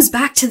all comes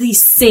back to the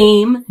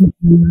same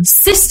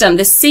system,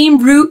 the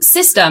same root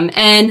system.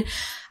 And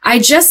I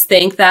just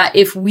think that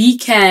if we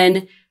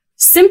can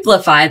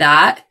simplify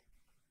that,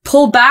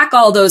 pull back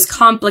all those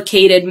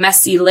complicated,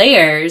 messy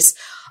layers,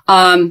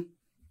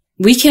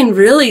 we can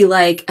really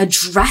like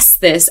address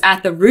this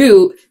at the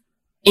root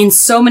in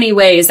so many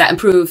ways that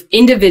improve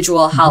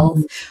individual health,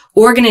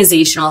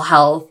 organizational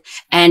health,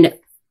 and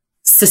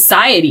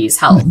society's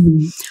health.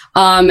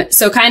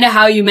 So kind of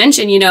how you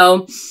mentioned,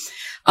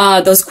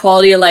 those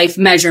quality of life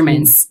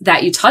measurements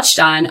that you touched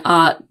on,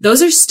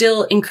 those are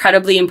still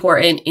incredibly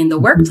important in the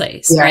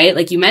workplace, right?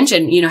 Like you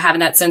mentioned, having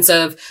that sense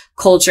of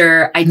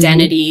culture,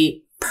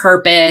 identity,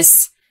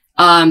 purpose,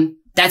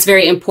 that's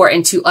very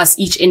important to us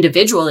each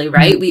individually,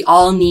 right? We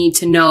all need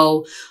to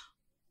know,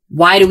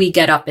 why do we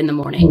get up in the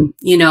morning?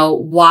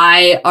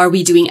 Why are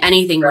we doing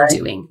anything we're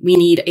doing? We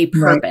need a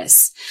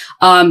purpose.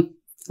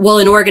 Well,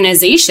 an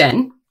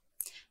organization,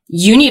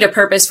 you need a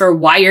purpose for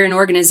why you're an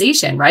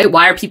organization, right?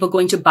 Why are people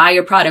going to buy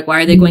your product?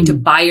 Why are they going to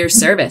buy your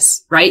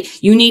service, right?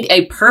 You need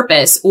a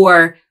purpose,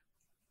 or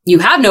you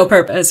have no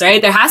purpose,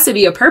 right? There has to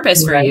be a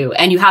purpose for you.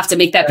 And you have to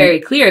make that very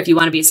clear if you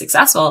want to be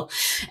successful.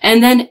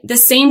 And then the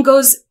same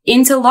goes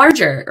into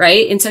larger,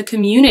 right? Into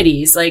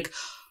communities, like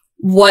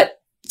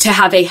to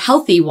have a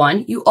healthy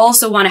one, you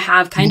also want to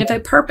have kind of a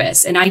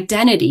purpose, an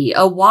identity,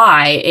 a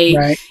why,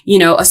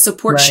 a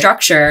support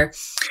structure.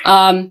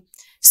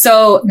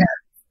 So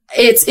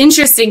it's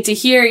interesting to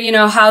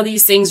hear, how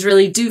these things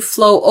really do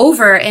flow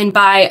over, and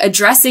by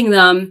addressing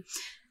them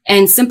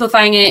and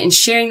simplifying it and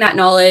sharing that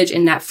knowledge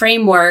and that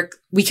framework,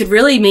 we could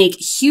really make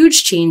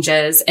huge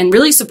changes and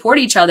really support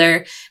each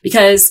other,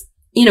 because,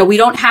 we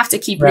don't have to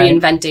keep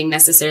reinventing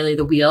necessarily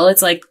the wheel.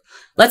 It's like,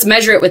 let's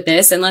measure it with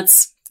this and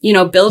let's,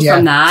 build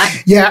from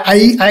that. Yeah.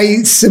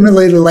 I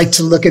similarly like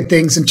to look at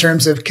things in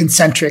terms of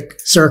concentric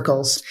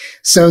circles.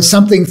 So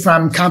something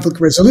from conflict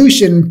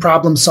resolution,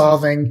 problem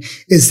solving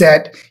is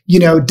that,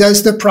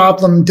 does the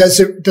problem, does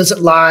it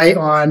lie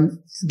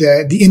on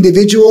the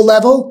individual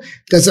level?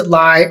 Does it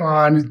lie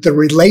on the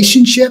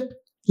relationship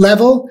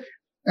level?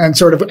 And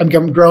sort of,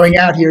 I'm growing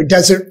out here.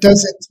 Does it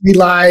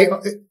rely,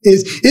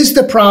 is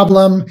the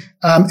problem,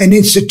 an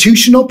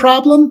institutional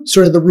problem,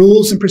 sort of the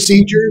rules and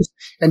procedures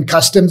and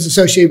customs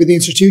associated with the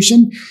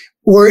institution?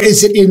 Or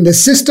is it in the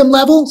system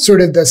level,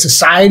 sort of the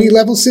society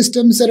level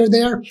systems that are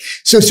there?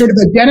 So sort of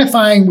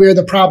identifying where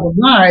the problem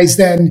lies,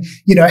 then,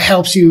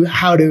 helps you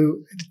how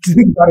to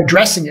think about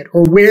addressing it,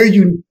 or where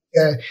you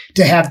need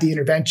to have the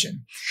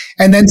intervention.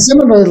 And then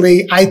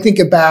similarly, I think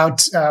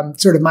about,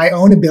 sort of my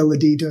own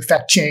ability to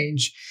affect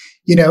change.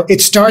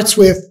 It starts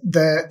with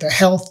the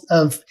health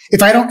of,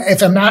 if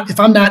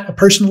I'm not a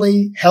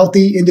personally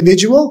healthy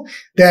individual,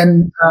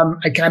 then,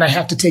 I kind of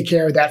have to take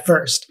care of that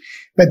first.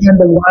 But then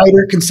the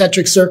wider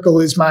concentric circle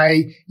is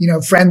my,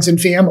 friends and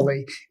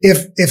family.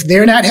 If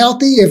they're not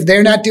healthy, if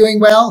they're not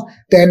doing well,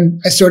 then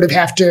I sort of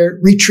have to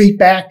retreat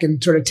back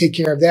and sort of take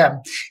care of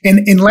them.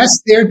 And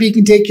unless they're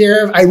being taken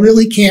care of, I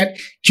really can't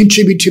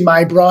contribute to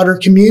my broader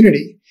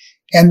community.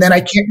 And then I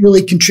can't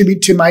really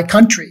contribute to my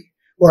country,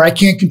 or I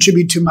can't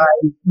contribute to my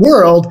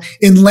world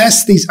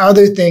unless these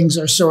other things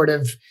are sort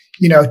of,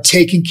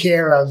 taken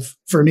care of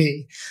for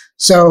me.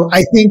 So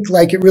I think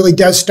like it really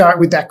does start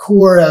with that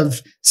core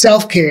of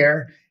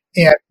self-care.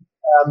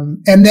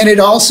 And then it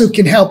also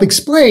can help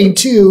explain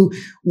too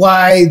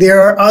why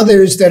there are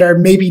others that are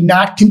maybe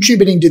not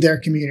contributing to their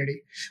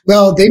community.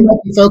 Well, they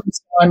might be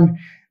focused on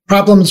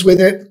problems with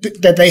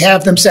it that they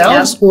have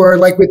themselves, or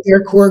like with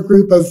their core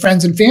group of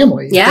friends and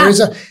family.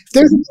 If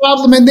there's a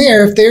problem in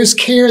there, if there's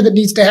care that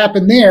needs to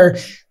happen there,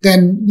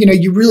 then,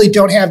 you really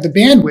don't have the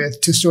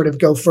bandwidth to sort of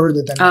go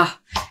further than that.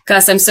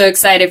 Gus, I'm so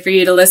excited for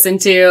you to listen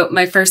to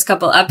my first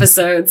couple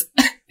episodes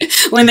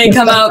when they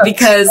come out,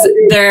 because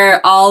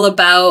they're all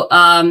about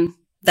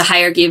the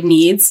hierarchy of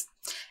needs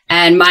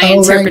and my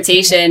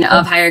interpretation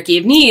of hierarchy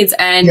of needs.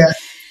 And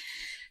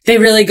they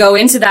really go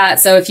into that.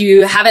 So if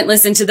you haven't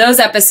listened to those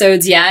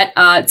episodes yet,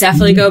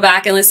 definitely go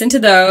back and listen to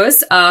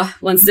those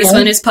once this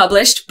one is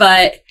published.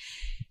 But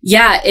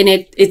and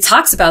it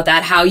talks about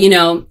that, how,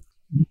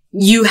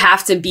 you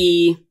have to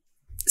be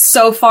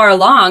so far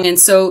along and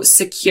so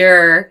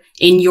secure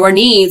in your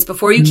needs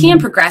before you can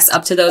progress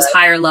up to those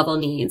higher level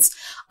needs.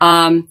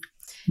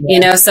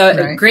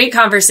 Great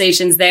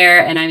conversations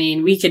there. And I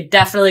mean, we could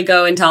definitely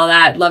go into all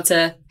that. I'd love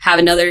to have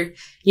another,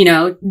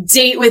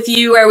 date with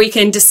you where we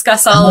can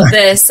discuss all of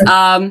this.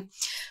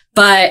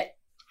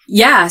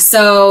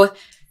 So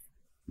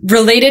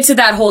related to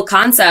that whole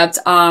concept,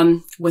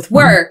 with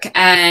work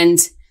and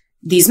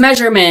these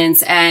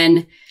measurements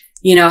and,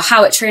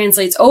 how it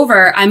translates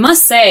over, I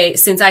must say,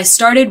 since I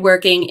started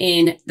working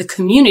in the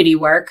community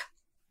work,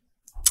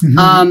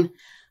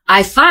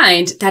 I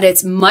find that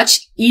it's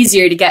much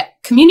easier to get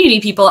community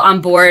people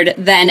on board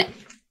than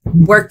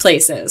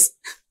workplaces.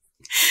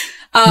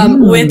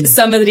 With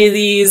some of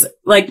these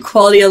like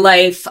quality of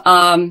life,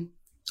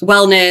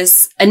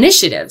 wellness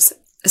initiatives.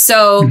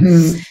 So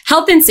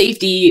health and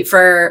safety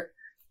for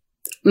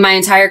my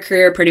entire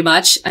career, pretty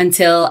much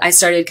until I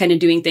started kind of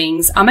doing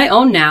things on my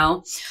own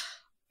now,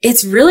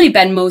 it's really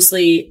been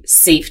mostly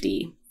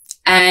safety.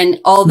 And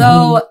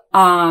although,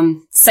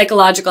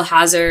 psychological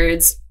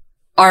hazards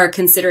are a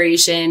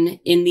consideration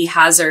in the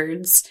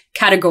hazards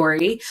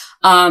category,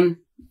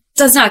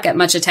 does not get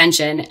much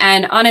attention.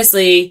 And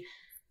honestly,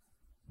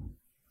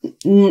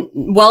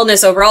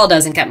 wellness overall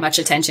doesn't get much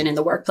attention in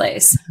the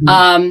workplace.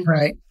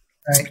 Right.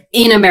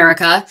 In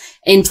America,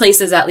 in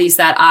places at least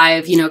that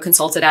I've,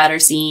 consulted at or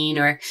seen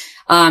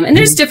and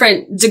there's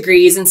different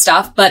degrees and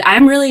stuff, but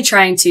I'm really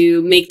trying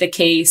to make the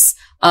case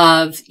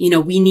of,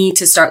 we need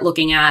to start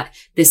looking at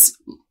this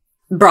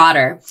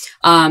broader,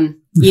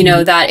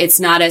 that it's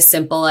not as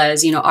simple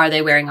as, are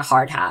they wearing a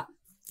hard hat?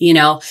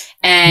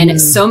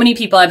 So many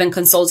people I've been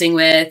consulting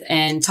with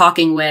and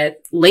talking with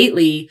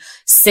lately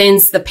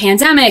since the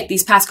pandemic,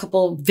 these past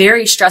couple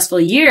very stressful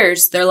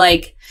years, they're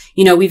like,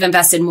 we've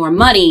invested more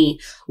money,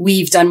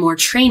 we've done more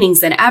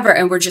trainings than ever,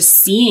 and we're just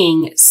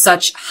seeing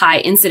such high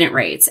incident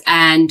rates.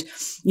 And,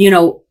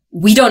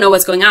 we don't know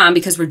what's going on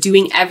because we're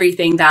doing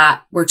everything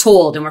that we're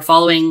told and we're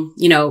following,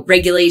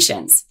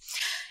 regulations.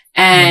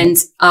 And,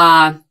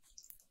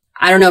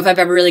 I don't know if I've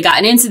ever really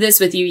gotten into this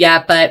with you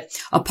yet, but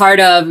a part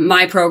of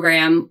my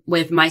program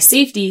with my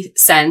safety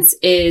sense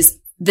is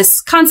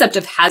this concept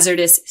of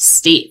hazardous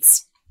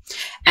states.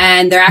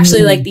 And they're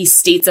actually like these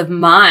states of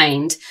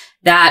mind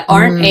that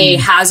aren't a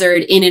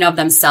hazard in and of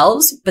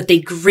themselves, but they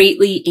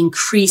greatly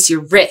increase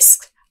your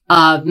risk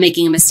of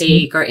making a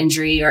mistake or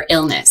injury or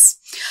illness.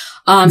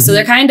 So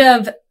they're kind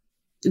of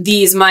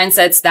these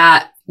mindsets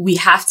that we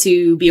have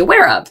to be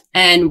aware of.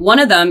 And one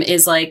of them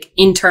is like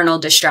internal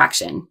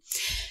distraction.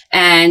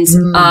 And,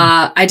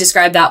 I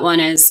describe that one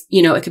as,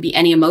 it could be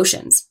any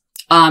emotions,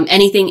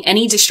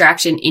 any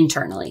distraction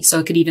internally. So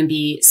it could even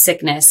be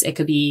sickness. It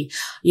could be,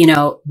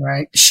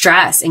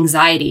 stress,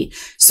 anxiety.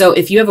 So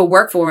if you have a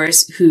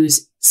workforce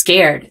who's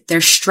scared,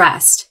 they're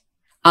stressed,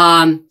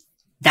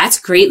 that's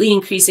greatly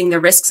increasing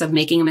the risks of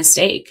making a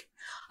mistake.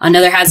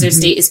 Another hazard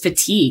state is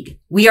fatigue.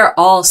 We are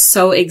all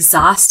so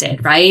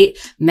exhausted, right?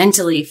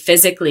 Mentally,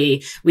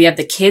 physically. We have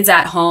the kids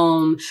at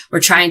home. We're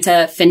trying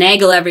to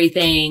finagle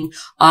everything.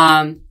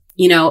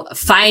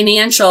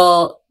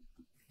 Financial,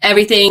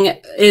 everything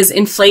is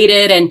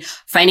inflated, and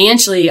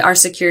financially our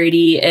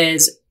security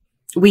is,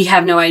 we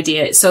have no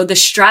idea. So the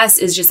stress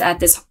is just at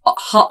this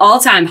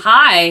all-time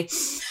high.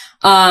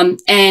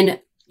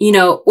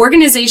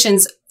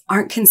 Organizations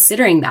aren't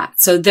considering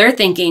that. So they're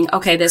thinking,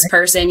 okay, this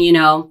person,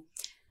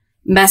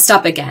 messed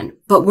up again,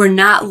 but we're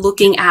not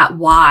looking at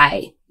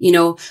why.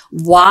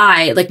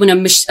 Why, like when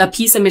a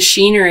piece of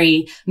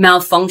machinery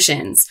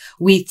malfunctions,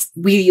 we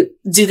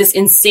do this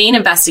insane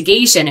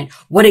investigation and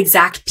what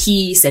exact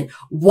piece and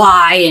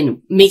why,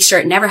 and make sure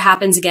it never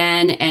happens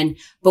again.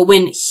 But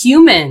when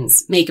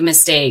humans make a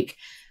mistake,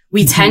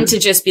 we tend to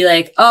just be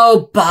like,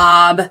 oh,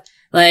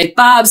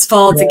 Bob's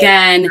fault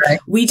again. Right.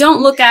 We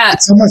don't look at,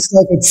 it's almost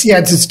like it's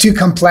just too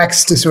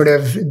complex to sort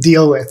of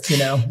deal with,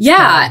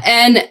 Yeah.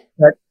 And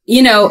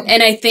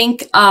I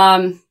think,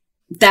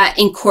 that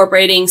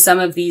incorporating some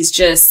of these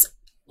just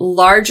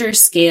larger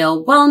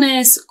scale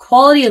wellness,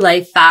 quality of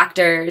life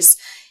factors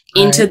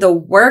into the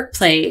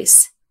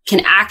workplace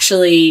can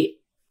actually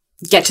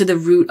get to the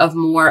root of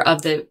more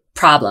of the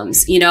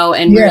problems,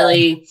 and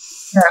really.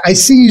 Yeah, I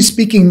see you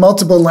speaking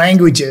multiple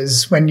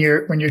languages when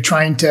you're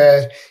trying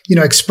to,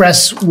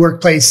 express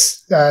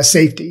workplace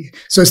safety.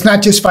 So it's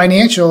not just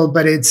financial,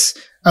 but it's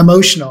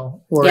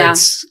emotional, or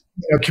it's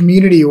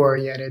community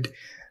oriented,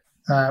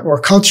 or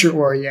culture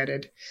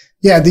oriented.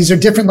 Yeah, these are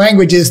different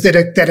languages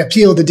that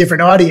appeal to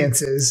different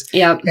audiences.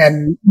 Yeah.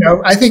 And,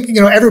 I think,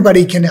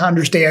 everybody can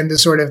understand the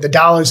sort of the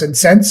dollars and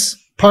cents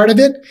part of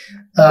it.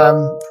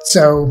 But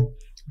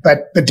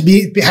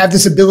to have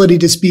this ability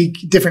to speak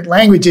different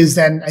languages,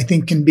 then I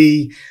think can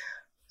be,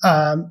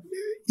 a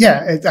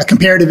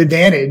comparative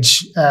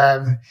advantage,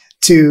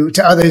 to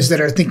others that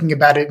are thinking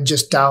about it in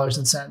just dollars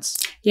and cents.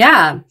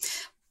 Yeah.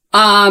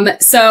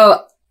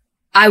 So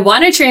I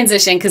want to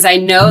transition because I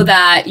know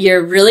that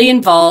you're really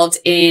involved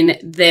in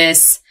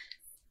this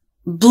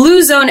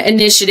Blue Zone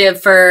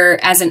initiative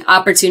as an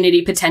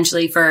opportunity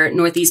potentially for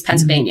Northeast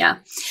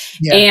Pennsylvania.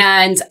 Yeah.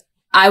 And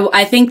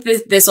I think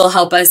this will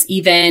help us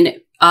even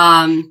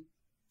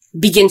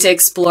begin to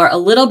explore a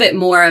little bit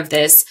more of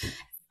this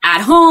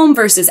at home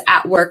versus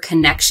at work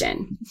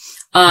connection.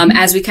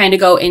 As we kind of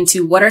go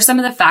into what are some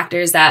of the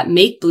factors that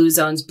make blue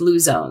zones,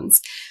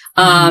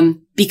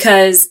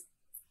 because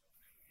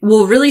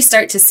we'll really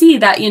start to see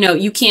that,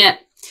 you can't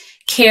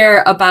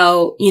care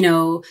about,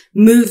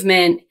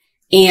 movement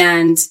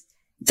and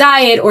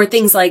diet or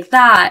things like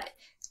that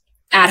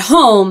at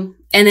home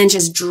and then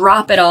just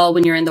drop it all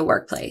when you're in the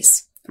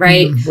workplace,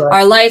 right? Right.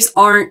 Our lives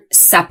aren't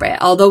separate.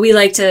 Although we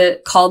like to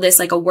call this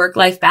like a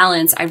work-life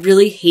balance, I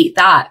really hate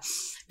that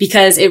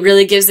because it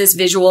really gives this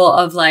visual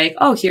of like,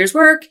 oh, here's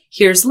work,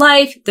 here's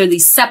life. They're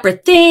these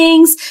separate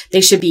things.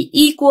 They should be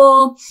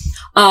equal.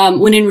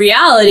 When in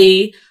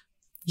reality,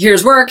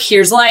 here's work,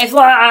 here's life,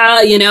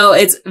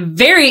 it's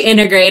very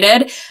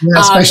integrated. Yeah,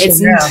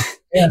 especially now.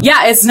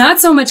 Yeah, it's not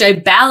so much a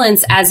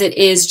balance as it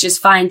is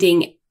just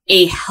finding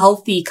a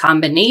healthy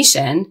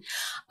combination.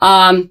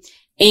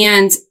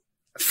 And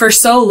for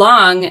so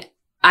long,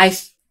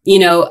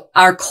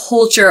 our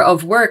culture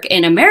of work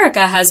in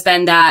America has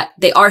been that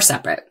they are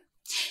separate.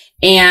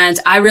 And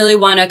I really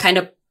want to kind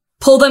of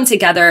pull them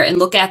together and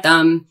look at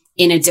them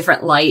in a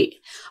different light.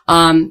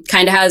 Kind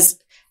of as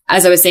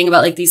I was saying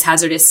about like these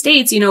hazardous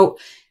states,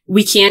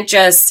 we can't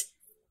just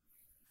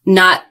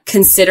not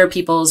consider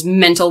people's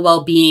mental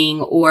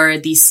well-being or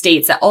these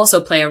states that also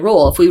play a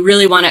role. If we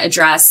really want to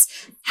address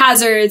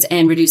hazards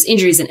and reduce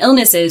injuries and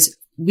illnesses,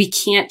 we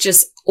can't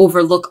just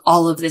overlook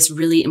all of this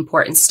really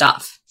important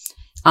stuff.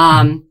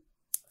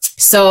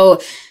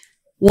 So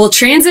we'll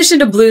transition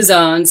to blue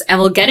zones and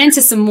we'll get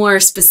into some more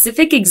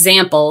specific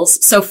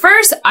examples. So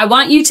first, I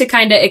want you to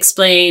kind of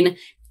explain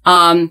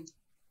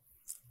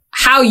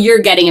how you're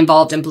getting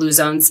involved in blue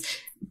zones.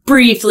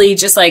 Briefly,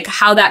 just like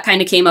how that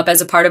kind of came up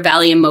as a part of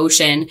Valley in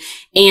Motion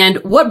and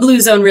what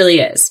Blue Zone really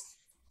is.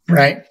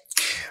 Right.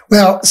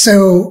 Well,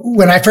 so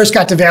when I first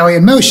got to Valley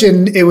in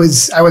Motion, I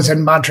was a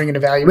monitoring and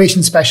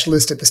evaluation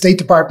specialist at the State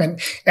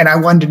Department, and I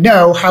wanted to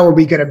know how are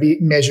we going to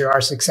measure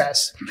our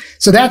success.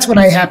 So that's when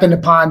I happened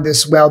upon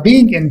this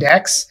well-being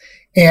index,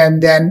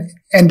 and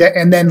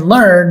then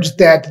learned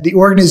that the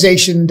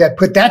organization that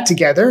put that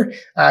together,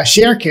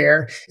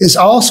 ShareCare, is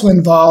also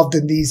involved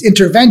in these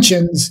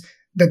interventions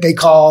that they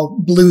call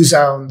blue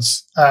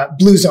zones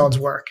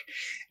work.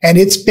 And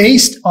it's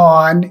based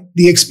on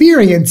the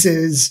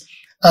experiences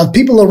of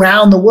people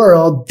around the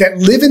world that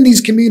live in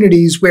these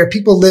communities where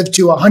people live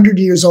to 100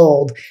 years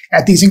old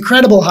at these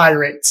incredible high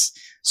rates.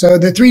 So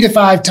the 3 to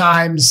 5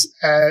 times,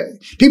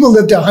 people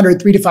live to 100,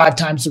 3 to 5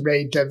 times the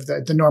rate of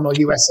the normal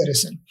U.S.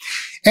 citizen.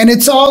 And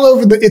it's all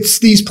over it's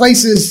these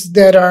places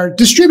that are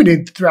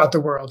distributed throughout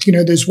the world.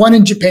 There's one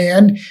in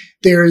Japan,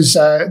 there's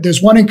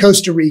one in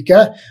Costa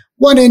Rica,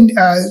 one in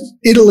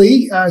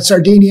Italy,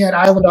 Sardinia, an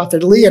island off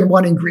Italy, and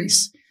one in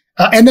Greece.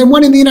 And then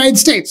one in the United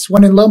States,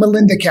 one in Loma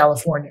Linda,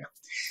 California.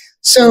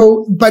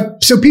 So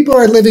people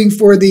are living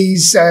for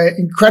these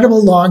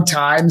incredible long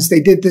times. They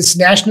did this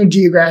National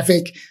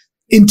Geographic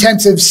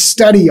intensive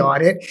study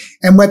on it.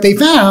 And what they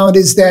found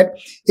is that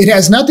it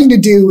has nothing to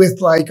do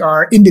with like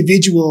our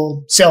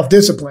individual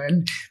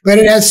self-discipline, but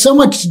it has so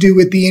much to do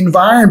with the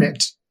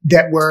environment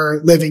that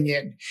we're living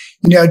in.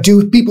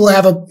 Do people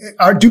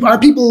are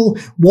people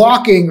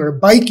walking or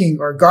biking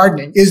or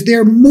gardening? Is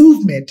there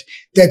movement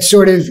that's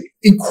sort of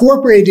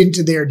incorporated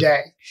into their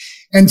day?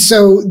 And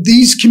so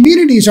these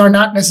communities are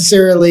not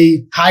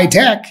necessarily high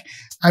tech.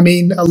 I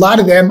mean, a lot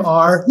of them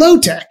are low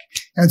tech.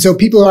 And so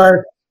people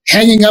are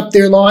hanging up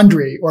their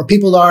laundry, or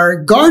people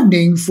are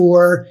gardening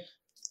for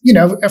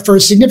a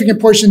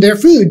significant portion of their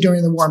food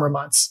during the warmer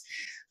months.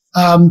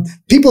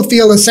 People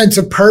feel a sense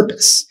of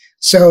purpose.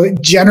 So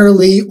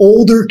generally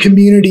older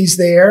communities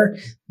they're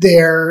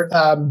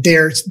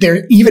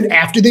even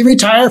after they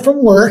retire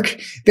from work,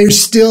 they're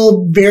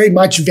still very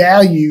much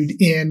valued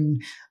in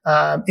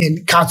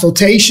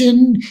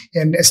consultation,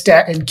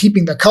 in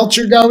keeping the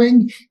culture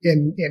going,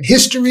 in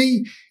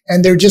history,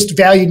 and they're just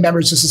valued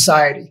members of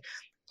society.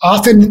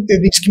 Often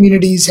these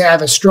communities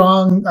have a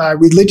strong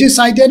religious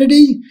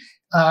identity,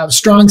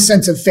 strong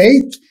sense of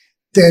faith.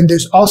 Then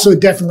there's also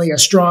definitely a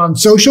strong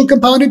social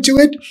component to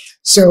it.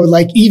 So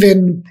like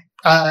even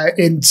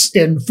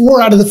in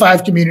 4 out of the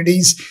 5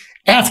 communities,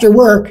 after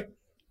work,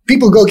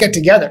 people go get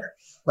together,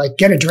 like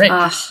get a drink.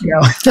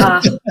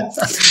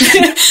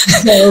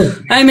 So,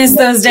 I miss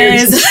those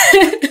days.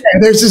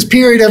 There's this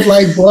period of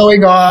like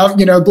blowing off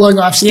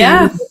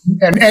steam,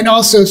 and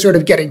also sort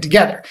of getting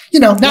together.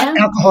 Not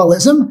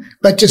alcoholism,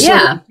 but just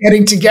sort of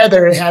getting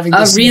together and having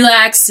a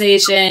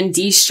relaxation,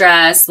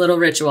 de-stress, little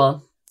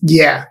ritual.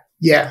 Yeah.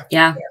 Yeah.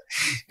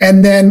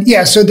 And then,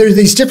 so there's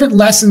these different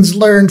lessons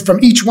learned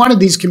from each one of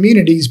these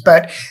communities.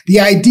 But the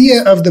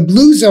idea of the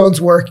Blue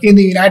Zones work in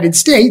the United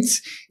States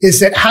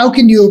is that how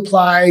can you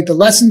apply the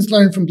lessons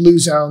learned from Blue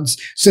Zones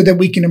so that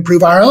we can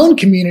improve our own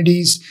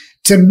communities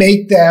to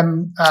make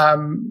them,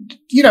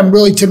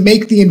 really to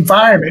make the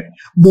environment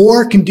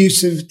more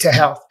conducive to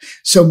health.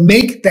 So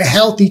make the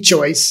healthy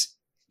choice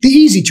the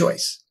easy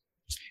choice.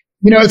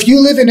 If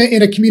you live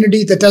in a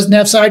community that doesn't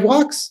have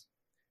sidewalks,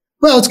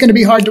 well, it's going to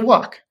be hard to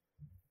walk.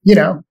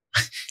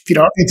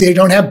 if they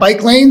don't have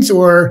bike lanes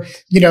or,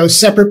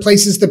 separate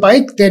places to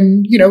bike,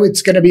 then,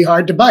 it's going to be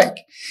hard to bike.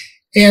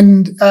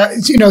 And,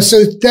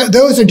 so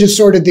those are just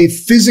sort of the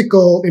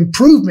physical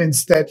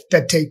improvements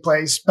that take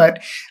place,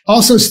 but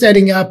also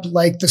setting up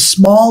like the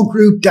small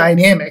group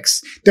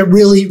dynamics that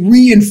really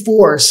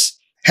reinforce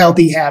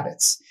healthy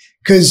habits.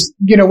 Because,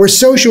 we're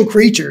social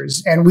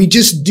creatures and we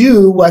just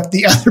do what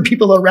the other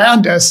people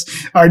around us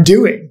are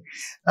doing.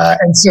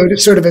 And so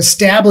sort of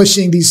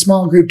establishing these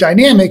small group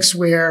dynamics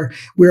where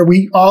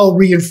we all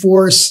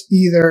reinforce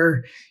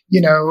either,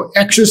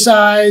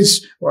 exercise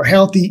or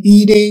healthy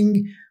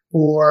eating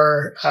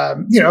or,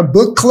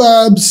 book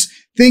clubs,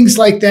 things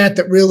like that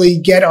really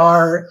get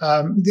our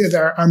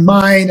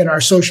mind and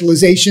our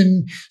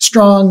socialization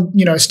strong,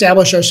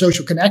 establish our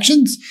social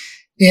connections.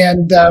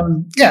 And,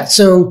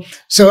 so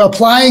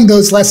applying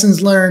those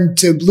lessons learned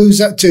to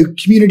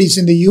communities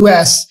in the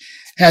U.S.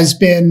 has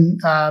been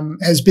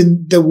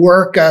the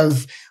work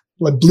of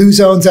Blue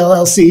Zones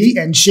LLC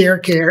and Share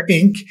Care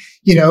Inc.,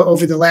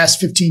 over the last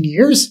 15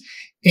 years.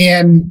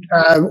 And,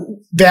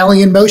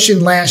 Valley in Motion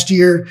last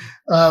year,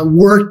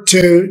 worked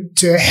to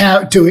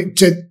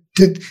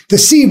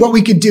see what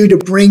we could do to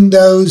bring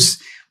those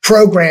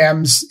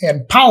programs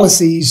and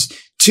policies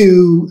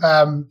to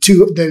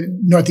the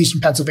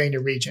Northeastern Pennsylvania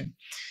region.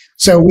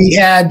 So we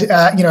had,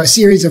 a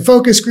series of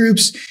focus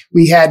groups.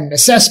 We had an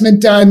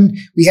assessment done.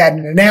 We had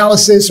an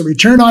analysis, a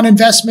return on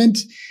investment.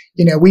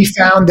 We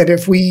found that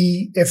if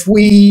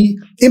we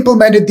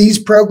implemented these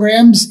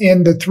programs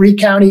in the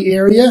 3-county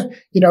area,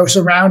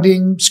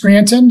 surrounding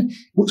Scranton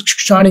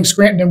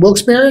and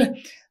Wilkes-Barre,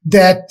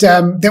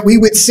 that we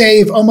would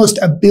save almost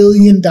 $1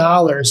 billion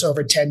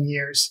over 10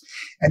 years.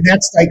 And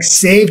that's like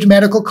saved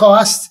medical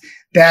costs.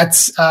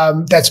 That's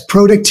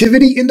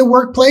productivity in the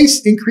workplace,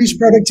 increased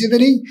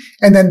productivity.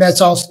 And then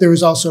there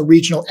was also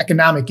regional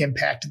economic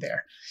impact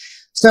there.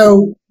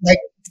 So like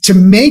to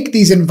make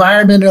these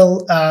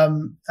environmental,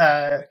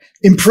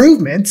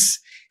 improvements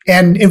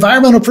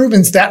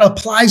that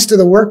applies to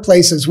the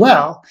workplace as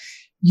well.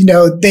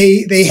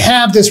 They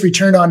have this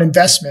return on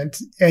investment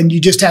and you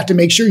just have to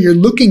make sure you're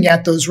looking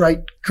at those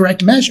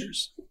correct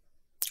measures.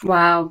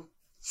 Wow.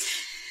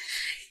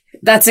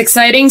 That's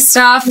exciting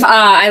stuff.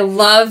 I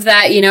love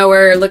that,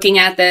 we're looking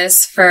at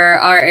this for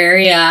our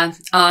area.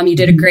 You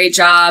did a great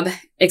job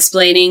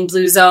explaining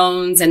blue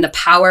zones and the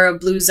power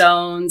of blue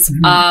zones.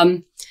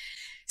 Mm-hmm.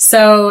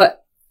 So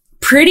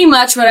pretty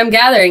much what I'm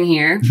gathering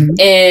here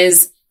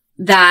is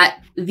that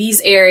these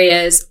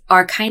areas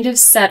are kind of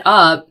set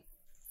up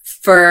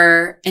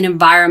for an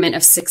environment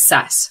of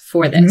success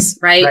for this,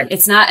 right?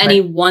 It's not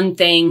any one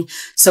thing.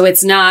 So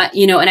it's not,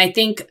 and I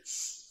think,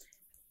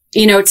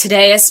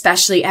 today,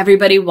 especially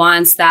everybody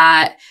wants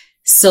that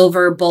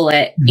silver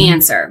bullet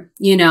answer,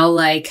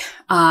 like,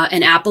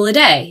 an apple a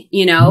day,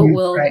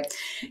 will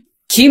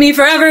keep me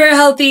forever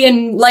healthy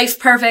and life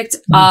perfect.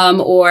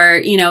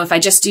 Or, if I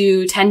just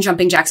do 10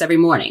 jumping jacks every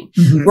morning,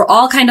 we're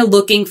all kind of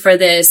looking for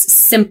this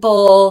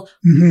simple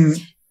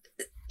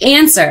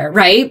answer,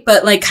 right?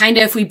 But like kind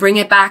of if we bring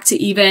it back to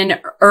even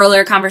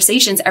earlier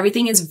conversations,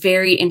 everything is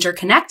very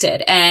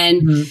interconnected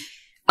and,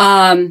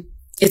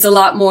 it's a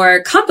lot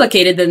more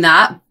complicated than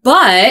that,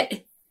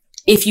 but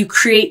if you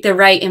create the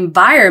right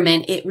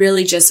environment, it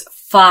really just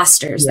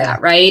fosters that,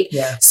 right?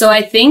 Yeah. So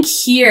I think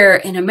here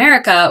in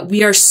America,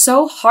 we are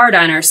so hard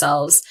on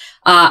ourselves.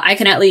 I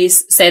can at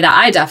least say that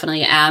I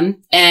definitely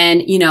am.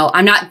 And,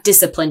 I'm not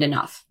disciplined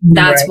enough.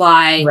 That's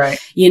why,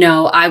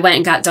 I went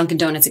and got Dunkin'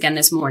 Donuts again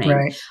this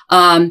morning.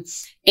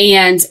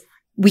 And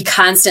we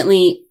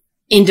constantly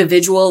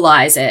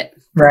individualize it.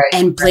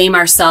 And blame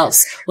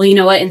ourselves. Well, you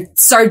know what? In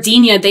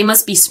Sardinia, they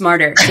must be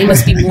smarter. They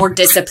must be more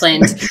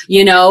disciplined,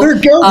 They're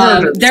goat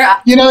herders.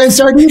 In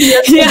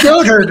Sardinia, they're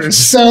goat herders.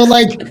 So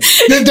like,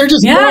 they're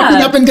just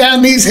walking up and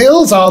down these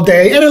hills all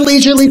day at a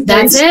leisurely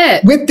pace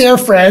with their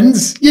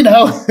friends,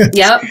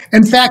 Yep.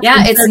 In fact,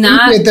 it's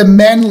not. The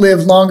men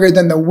live longer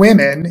than the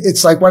women.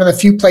 It's like one of the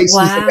few places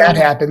that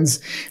happens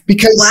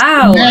because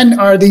men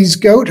are these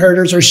goat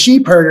herders or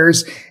sheep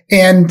herders.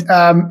 And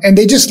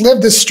they just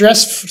live this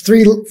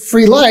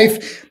stress-free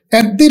life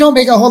and they don't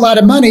make a whole lot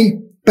of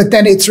money, but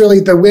then it's really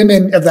the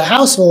women of the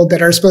household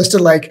that are supposed to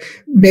like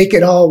make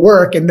it all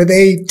work. And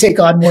they take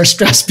on more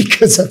stress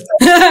because of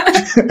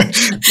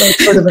that.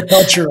 Sort of a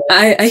culture.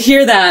 I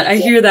hear that.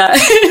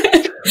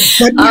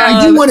 But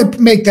I do want to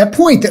make that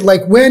point that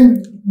like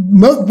when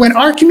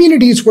our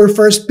communities were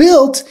first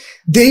built,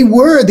 they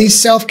were these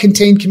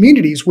self-contained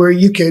communities where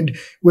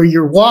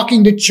you're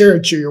walking to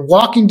church or you're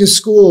walking to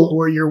school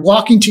or you're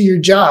walking to your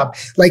job,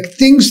 like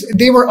things,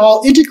 they were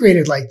all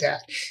integrated like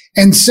that.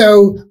 And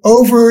so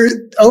over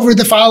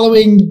the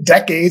following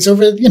decades,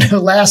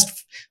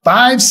 last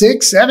 5,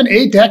 6, 7,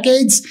 8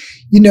 decades,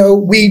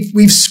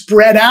 we've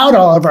spread out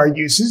all of our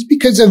uses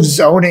because of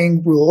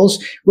zoning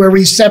rules where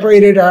we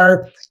separated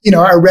our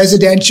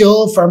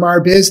residential from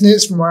our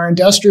business, from our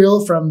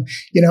industrial, from,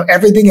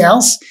 everything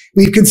else.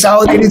 We've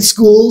consolidated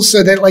schools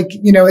so that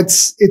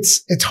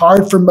it's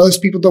hard for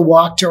most people to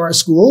walk to our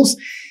schools.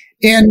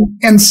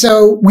 And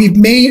so we've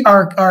made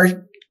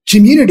our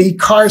community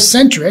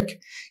car-centric,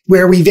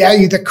 where we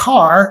value the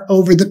car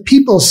over the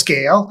people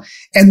scale.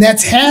 And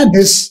that's had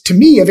this, to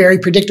me, a very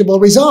predictable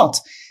result.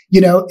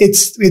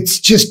 It's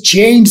just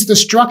changed the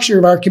structure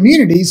of our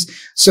communities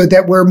so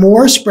that we're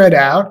more spread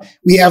out.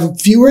 We have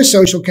fewer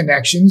social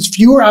connections,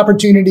 fewer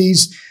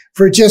opportunities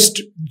for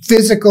just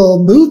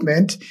physical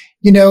movement,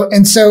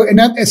 and so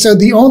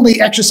the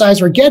only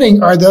exercise we're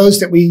getting are those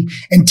that we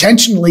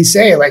intentionally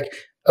say, like,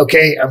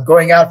 okay, I'm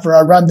going out for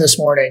a run this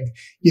morning,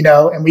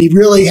 and we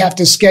really have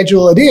to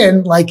schedule it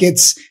in like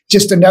it's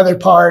just another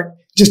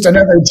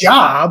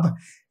job,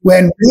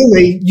 when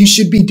really you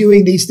should be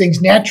doing these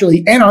things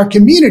naturally, and our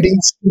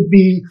communities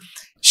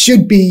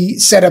should be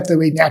set up the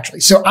way naturally.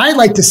 So I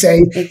like to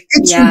say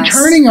it's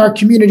returning our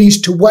communities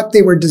to what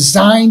they were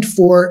designed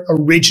for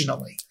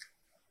originally.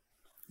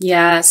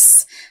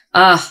 Yes.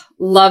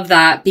 Love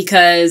that,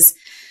 because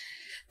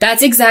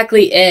that's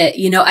exactly it.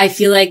 I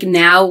feel like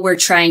now we're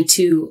trying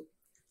to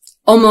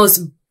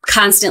almost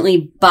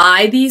constantly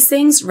buy these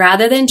things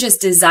rather than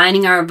just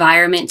designing our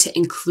environment to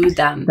include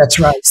them. That's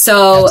right.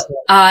 So,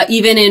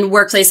 even in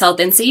workplace health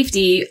and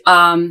safety,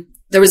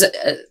 there was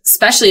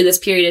especially this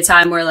period of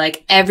time where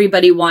like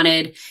everybody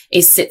wanted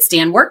a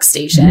sit-stand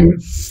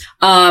workstation,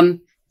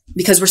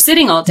 because we're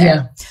sitting all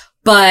day,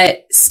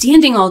 but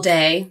standing all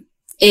day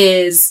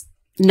is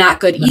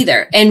not good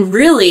either. And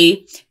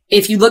really,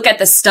 if you look at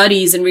the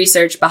studies and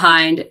research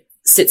behind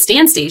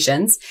sit-stand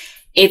stations,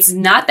 it's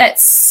not that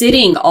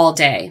sitting all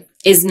day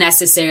is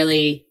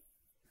necessarily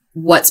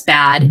what's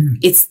bad.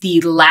 It's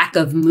the lack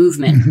of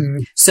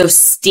movement. So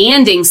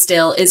standing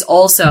still is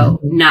also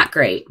not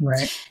great.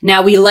 Right.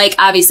 Now, we like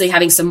obviously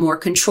having some more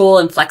control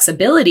and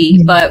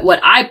flexibility, but what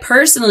I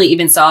personally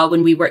even saw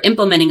when we were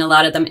implementing a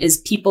lot of them is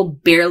people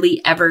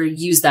barely ever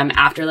use them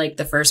after like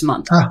the first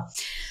month.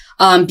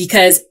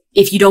 Because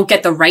if you don't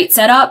get the right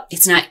setup,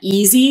 it's not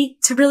easy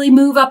to really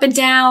move up and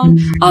down.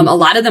 A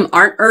lot of them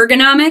aren't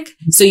ergonomic,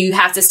 so you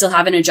have to still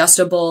have an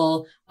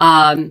adjustable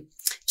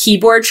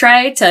keyboard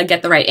tray to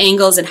get the right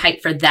angles and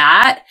height for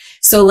that.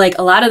 So like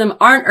a lot of them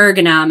aren't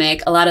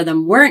ergonomic. A lot of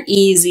them weren't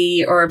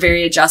easy or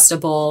very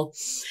adjustable.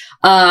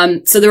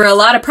 So there were a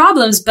lot of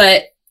problems,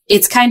 but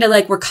it's kind of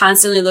like we're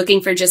constantly looking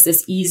for just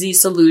this easy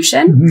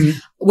solution.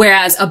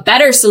 Whereas a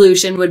better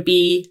solution would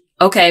be,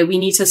 okay, we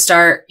need to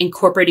start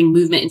incorporating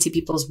movement into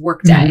people's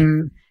workday.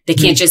 They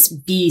can't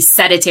just be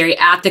sedentary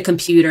at the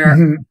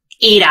computer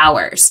 8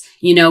 hours.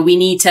 We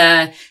need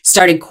to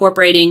start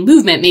incorporating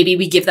movement. Maybe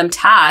we give them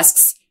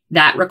tasks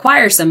that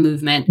require some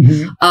movement.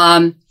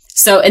 And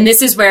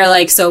this is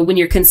where so when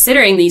you're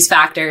considering these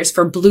factors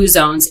for blue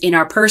zones in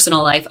our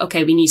personal life,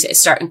 okay, we need to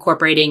start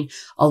incorporating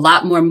a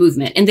lot more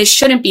movement. And this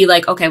shouldn't be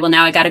like, okay, well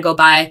now I got to go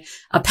buy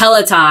a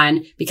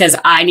Peloton because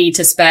I need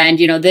to spend,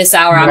 this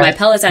hour on my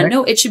Peloton.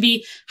 No, it should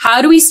be,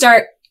 how do we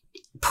start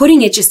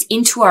putting it just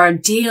into our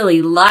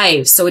daily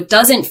lives so it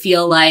doesn't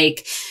feel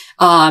like,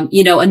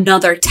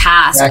 another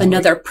task,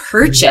 another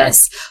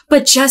purchase,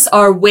 but just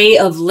our way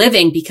of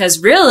living, because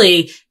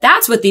really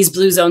that's what these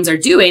blue zones are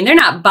doing. They're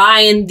not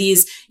buying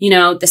these,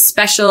 the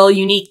special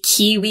unique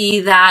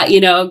Kiwi that,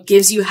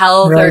 gives you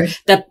health or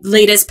the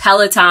latest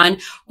Peloton.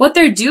 What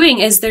they're doing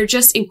is they're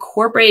just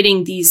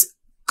incorporating these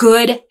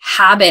good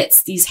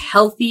habits, these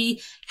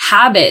healthy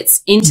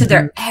habits into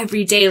their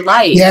everyday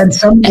life. Yeah, in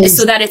some ways,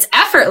 so that it's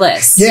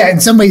effortless. Yeah,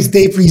 in some ways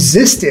they've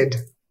resisted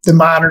the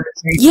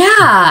modernization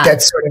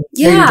that sort of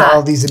created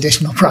all these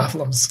additional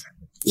problems.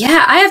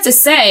 Yeah, I have to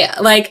say,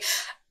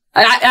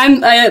 I'm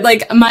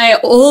my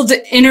old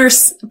inner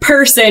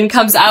person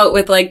comes out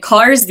with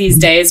cars these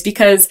days,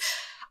 because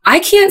I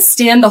can't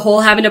stand the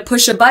whole having to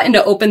push a button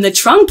to open the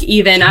trunk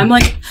even. I'm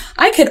like,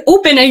 I could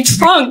open a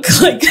trunk.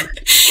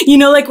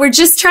 We're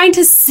just trying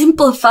to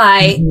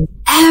simplify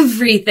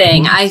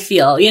everything, I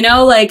feel.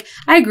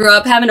 I grew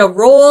up having to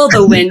roll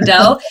the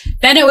window.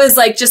 Then it was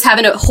just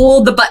having to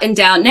hold the button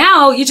down.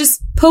 Now you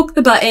just poke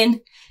the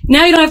button.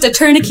 Now you don't have to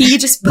turn a key. You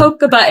just poke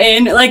the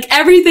button.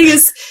 Everything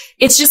is,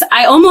 it's just,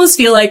 I almost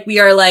feel like we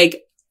are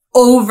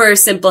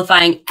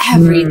oversimplifying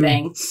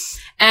everything.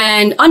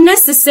 And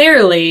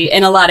unnecessarily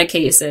in a lot of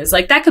cases.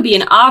 That could be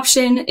an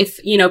option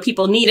if,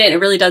 people need it and it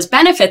really does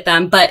benefit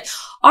them. But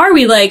are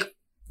we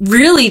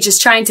really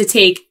just trying to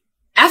take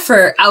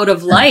effort out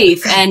of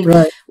life? And,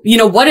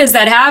 what does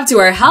that have to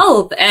our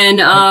health?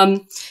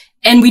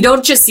 And we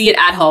don't just see it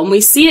at home.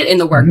 We see it in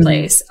the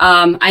workplace.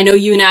 I know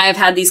you and I have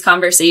had these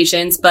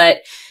conversations,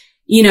 but,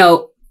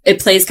 it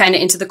plays kind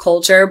of into the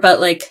culture, but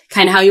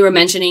kind of how you were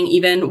mentioning,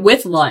 even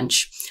with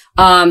lunch.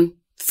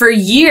 For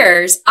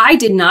years, I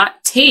did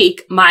not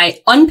take my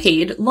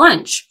unpaid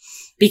lunch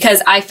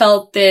because I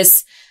felt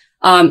this,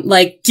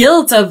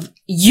 guilt of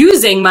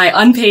using my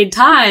unpaid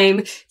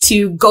time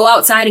to go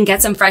outside and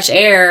get some fresh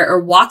air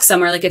or walk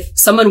somewhere. If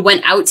someone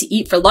went out to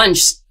eat for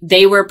lunch,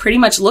 they were pretty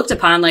much looked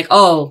upon not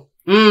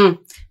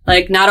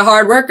a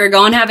hard worker,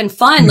 going having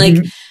fun.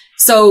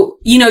 So,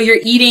 you're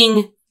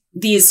eating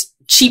these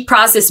cheap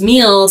processed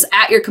meals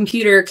at your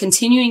computer,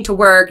 continuing to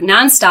work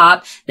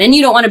nonstop. Then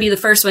you don't want to be the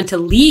first one to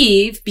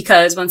leave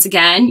because once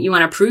again, you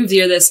want to prove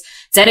you're this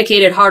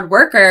dedicated hard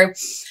worker.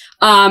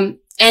 And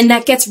And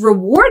that gets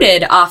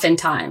rewarded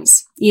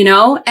oftentimes,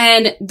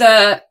 and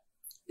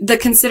the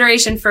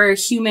consideration for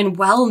human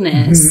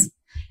wellness,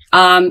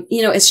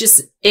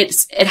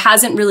 it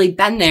hasn't really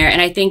been there.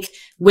 And I think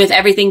with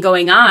everything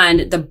going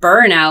on, the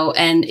burnout,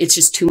 and it's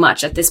just too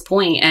much at this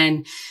point.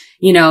 And,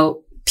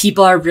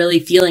 people are really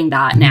feeling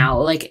that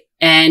now,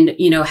 and,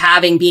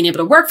 being able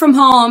to work from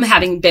home,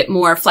 having a bit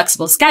more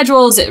flexible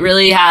schedules, it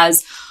really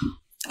has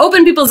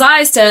opened people's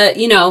eyes to,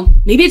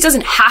 maybe it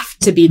doesn't have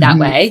to be that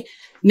way.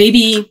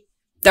 Maybe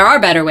there are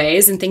better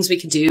ways and things we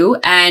could do.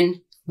 And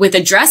with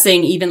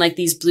addressing even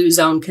these blue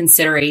zone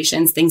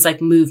considerations, things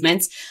like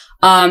movements,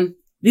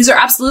 these are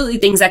absolutely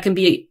things that can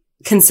be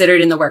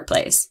considered in the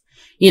workplace,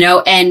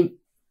 and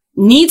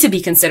need to be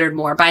considered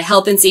more by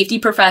health and safety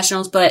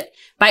professionals, but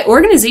by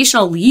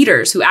organizational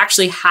leaders who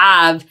actually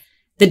have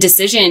the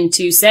decision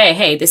to say,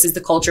 hey, this is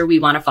the culture we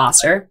want to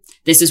foster.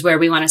 This is where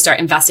we want to start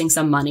investing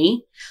some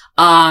money.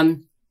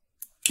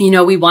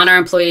 We want our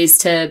employees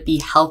to be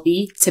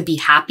healthy, to be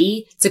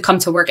happy, to come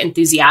to work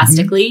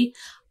enthusiastically,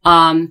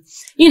 and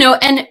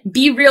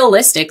be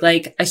realistic.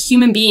 A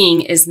human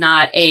being is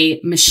not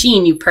a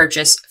machine you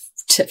purchase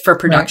for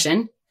production.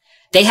 Right.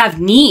 They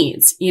have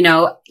needs,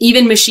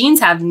 even machines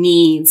have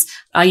needs,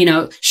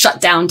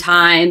 shutdown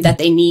time that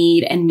they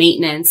need and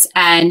maintenance.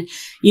 And,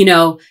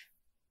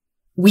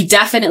 we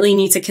definitely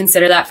need to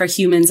consider that for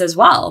humans as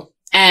well.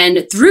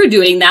 And through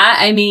doing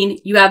that,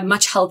 you have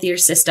much healthier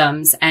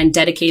systems and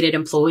dedicated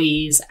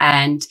employees.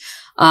 And,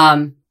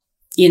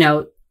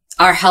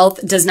 our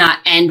health does not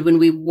end when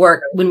we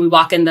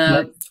walk in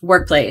the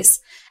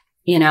workplace,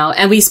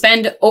 and we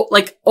spend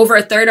over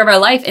a third of our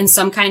life in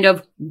some kind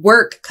of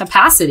work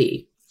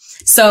capacity.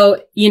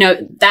 So,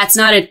 that's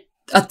not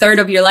a third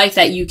of your life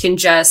that you can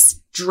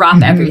just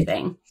drop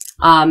everything.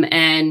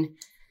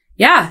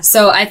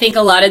 So I think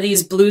a lot of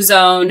these blue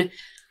zone,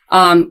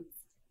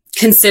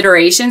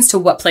 considerations to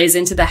what plays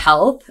into the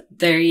health,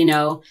 there,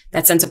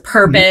 that sense of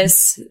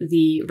purpose,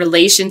 the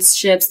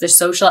relationships, the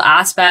social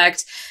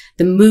aspect,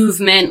 the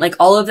movement,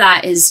 all of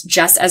that is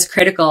just as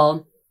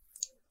critical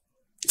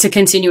to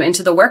continue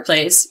into the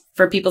workplace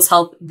for people's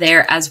health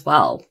there as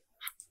well.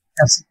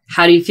 Yes.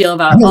 How do you feel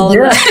about all of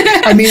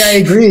that? I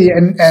agree.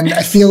 And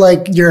I feel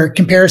like your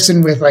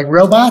comparison with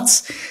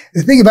robots,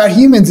 the thing about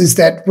humans is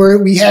that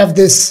we have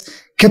this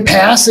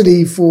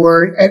capacity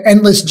for an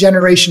endless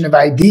generation of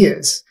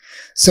ideas.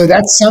 So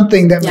that's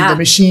something that the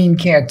machine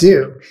can't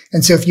do.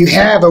 And so if you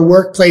have a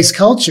workplace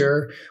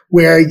culture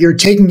where you're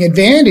taking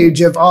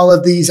advantage of all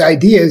of these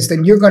ideas,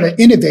 then you're going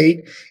to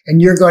innovate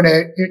and you're going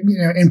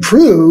to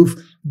improve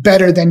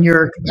better than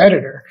your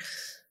competitor.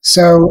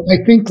 So I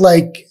think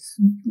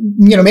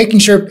making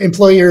sure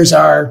employers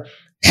are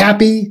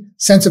happy,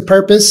 sense of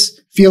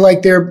purpose, feel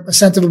like they're a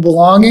sense of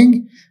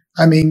belonging.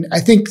 I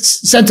think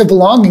sense of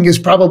belonging is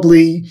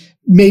probably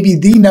maybe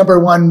the number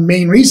one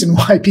main reason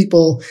why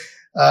people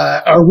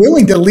are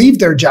willing to leave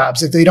their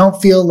jobs if they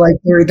don't feel like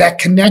they're that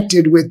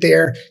connected with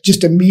their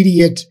just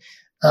immediate,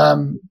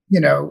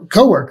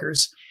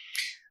 coworkers.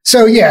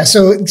 So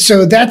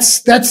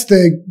that's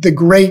the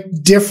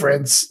great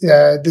difference.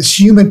 This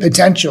human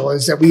potential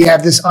is that we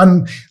have this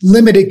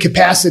unlimited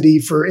capacity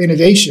for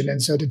innovation.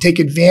 And so to take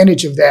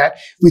advantage of that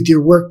with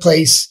your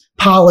workplace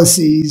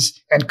policies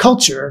and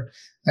culture,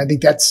 I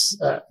think that's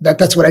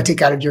what I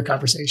take out of your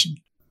conversation.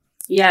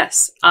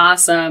 Yes.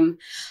 Awesome.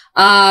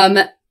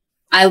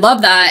 I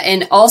love that.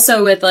 And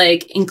also with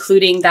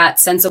including that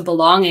sense of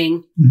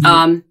belonging,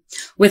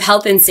 with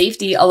health and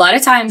safety, a lot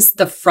of times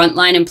the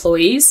frontline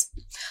employees,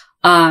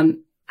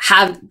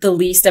 have the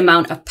least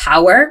amount of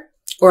power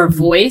or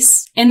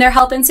voice in their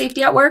health and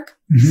safety at work,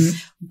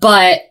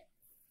 but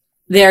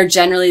they're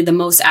generally the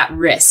most at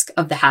risk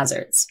of the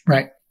hazards.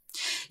 Right.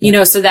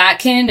 So that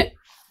can,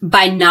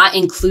 by not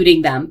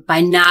including them, by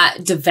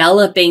not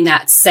developing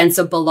that sense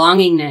of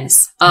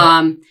belongingness,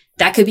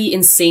 that could be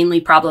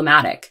insanely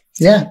problematic.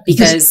 Yeah.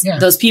 Because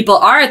those people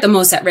are at the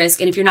most at risk.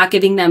 And if you're not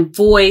giving them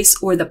voice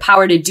or the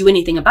power to do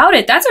anything about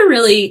it, that's a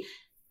really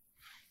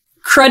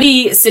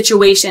cruddy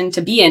situation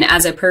to be in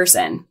as a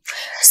person.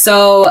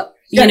 So,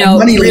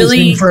 money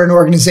really for an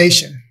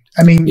organization.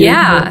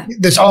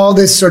 There's all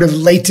this sort of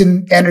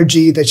latent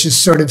energy that's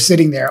just sort of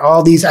sitting there,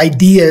 all these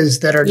ideas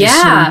that are just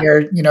sitting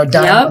there,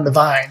 dying on the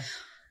vine.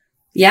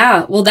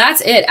 Yeah. Well,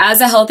 that's it.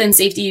 As a health and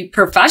safety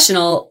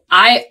professional,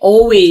 I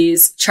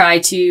always try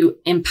to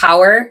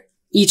empower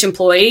each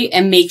employee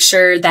and make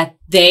sure that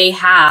they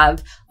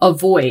have a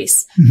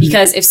voice.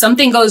 Because if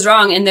something goes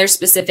wrong in their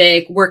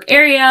specific work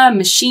area,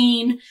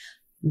 machine,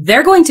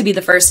 they're going to be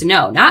the first to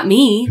know, not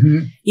me.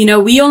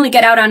 We only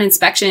get out on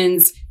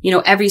inspections,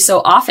 every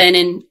so often,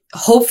 and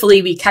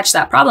hopefully we catch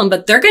that problem,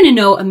 but they're going to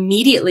know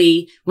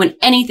immediately when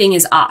anything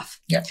is off.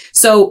 Yeah.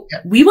 So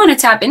we want to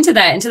tap into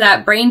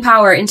that brain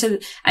power,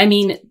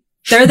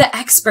 they're the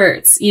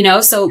experts,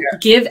 so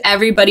give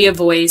everybody a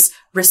voice,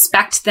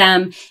 respect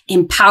them,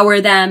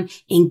 empower them,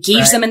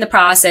 engage them in the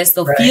process.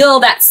 They'll feel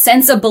that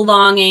sense of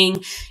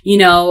belonging,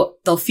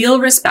 they'll feel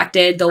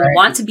respected. They'll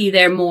want to be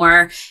there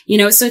more,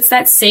 so it's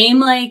that same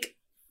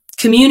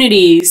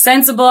community,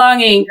 sense of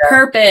belonging,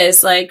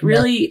 purpose, like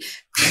really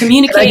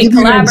communicate,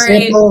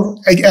 collaborate.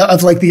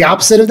 Of like the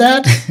opposite of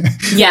that.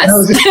 Yes. When I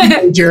was a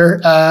teenager,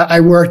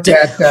 I worked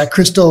at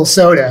Crystal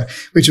Soda,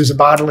 which was a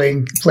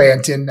bottling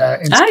plant in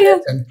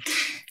Scranton.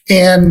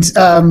 And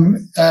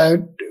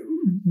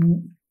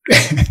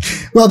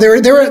well,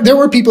 there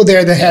were people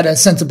there that had a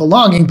sense of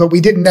belonging, but we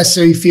didn't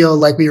necessarily feel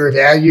like we were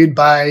valued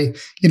by,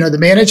 the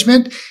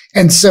management.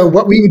 And so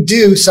what we would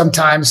do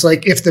sometimes,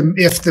 like if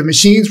the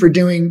machines were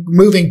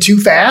moving too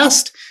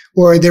fast,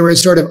 or there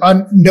was sort of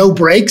no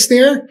brakes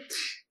there,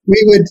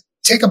 we would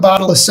take a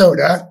bottle of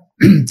soda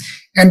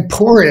and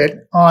pour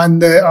it on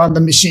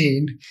the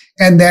machine.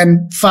 And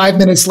then 5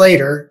 minutes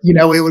later,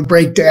 it would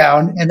break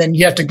down, and then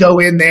you have to go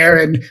in there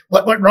and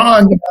what went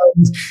wrong?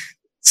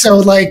 So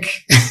like,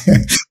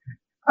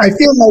 I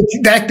feel like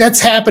that's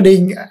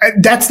happening.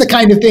 That's the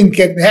kind of thing that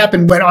can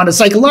happen when on a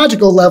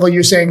psychological level,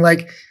 you're saying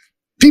like,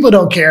 people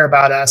don't care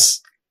about us.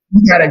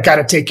 We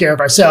gotta take care of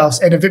ourselves.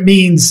 And if it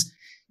means,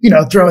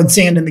 throwing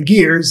sand in the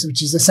gears,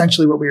 which is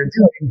essentially what we were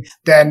doing,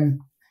 then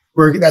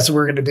that's what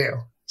we're going to do.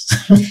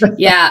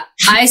 Yeah.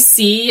 I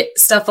see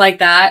stuff like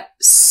that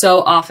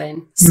so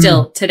often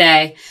still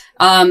today.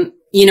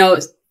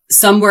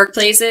 Some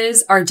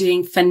workplaces are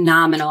doing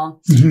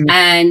phenomenal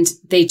and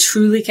they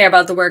truly care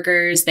about the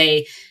workers.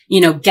 They,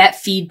 get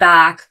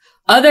feedback.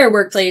 Other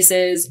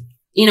workplaces,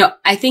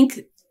 I think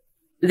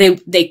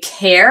they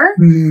care.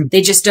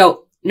 They just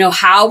don't know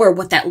how or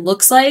what that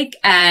looks like.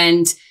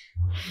 And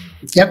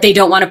they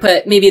don't want to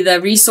put maybe the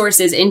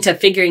resources into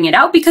figuring it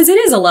out because it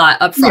is a lot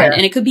upfront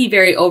and it could be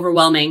very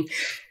overwhelming.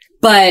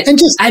 But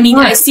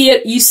I see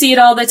it, you see it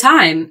all the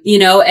time,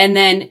 and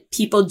then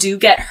people do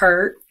get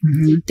hurt.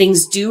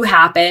 Things do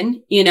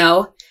happen,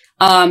 and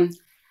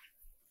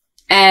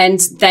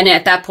then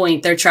at that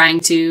point they're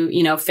trying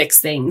to, fix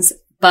things.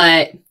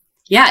 But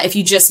yeah, if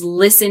you just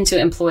listen to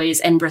employees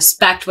and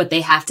respect what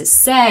they have to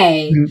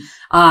say,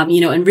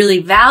 and really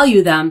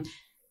value them,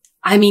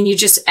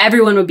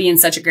 everyone would be in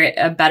such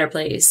a better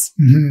place.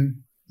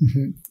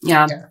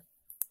 Yeah,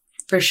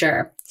 for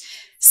sure.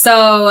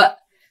 So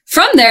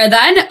from there,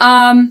 then,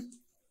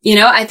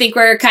 I think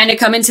we're kind of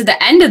coming to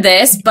the end of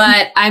this,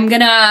 but I'm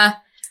going to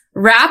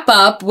wrap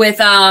up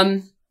with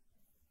a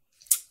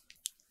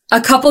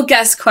couple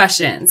guest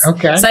questions.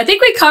 Okay. So I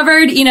think we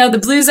covered, the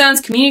Blue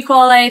Zones, community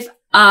quality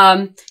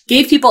life,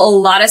 gave people a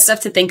lot of stuff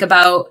to think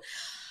about,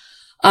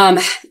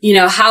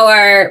 how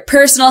our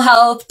personal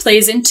health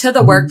plays into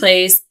the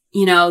workplace.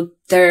 We look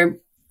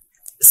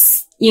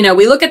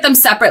at them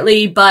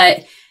separately,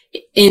 but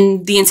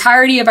in the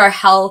entirety of our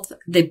health,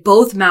 they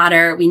both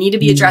matter. We need to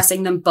be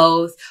addressing them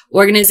both.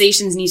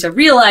 Organizations need to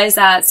realize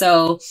that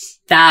so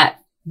that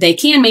they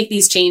can make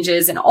these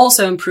changes and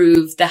also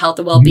improve the health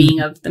and well-being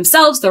of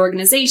themselves, their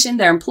organization,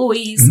 their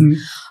employees.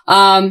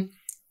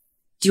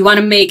 Do you want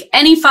to make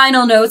any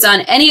final notes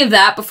on any of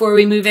that before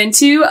we move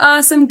into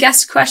some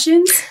guest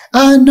questions?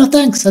 No,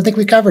 thanks. I think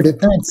we covered it.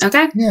 Thanks.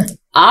 Okay. Yeah.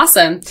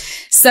 Awesome.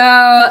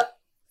 So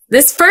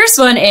this first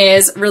one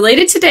is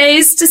related to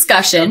today's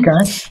discussion.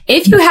 Okay.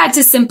 If you had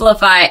to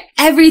simplify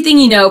everything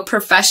you know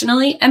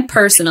professionally and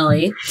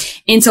personally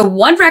into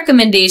one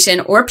recommendation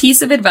or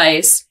piece of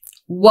advice,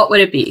 what would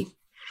it be?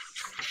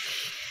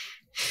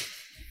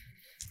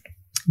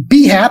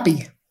 Be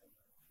happy.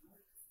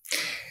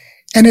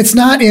 And it's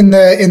not in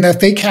the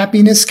fake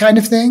happiness kind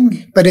of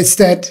thing, but it's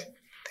that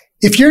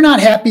if you're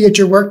not happy at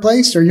your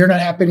workplace or you're not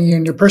happy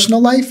in your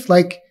personal life,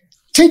 like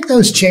take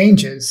those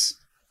changes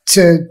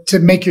to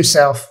make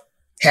yourself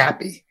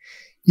happy,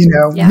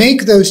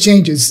 make those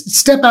changes,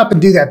 step up and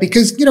do that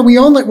because,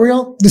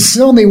 this is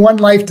only one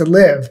life to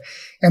live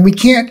and we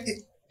can't,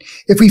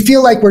 if we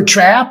feel like we're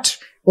trapped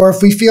or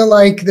if we feel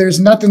like there's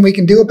nothing we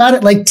can do about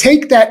it, like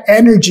take that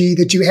energy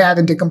that you have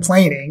into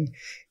complaining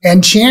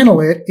and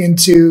channel it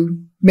into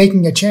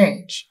making a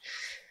change.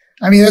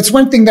 That's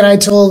one thing that I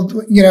told,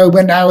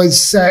 when I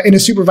was in a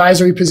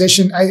supervisory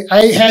position,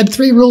 I had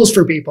 3 rules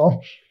for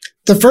people.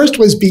 The first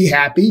was be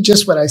happy,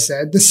 just what I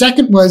said. The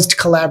second was to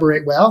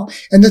collaborate well.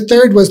 And the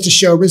third was to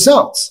show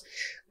results.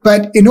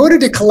 But in order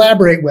to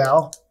collaborate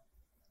well,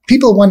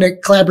 people want to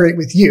collaborate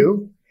with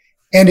you.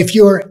 And if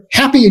you're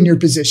happy in your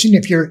position,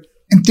 if you're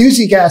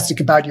enthusiastic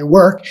about your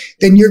work,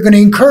 then you're going to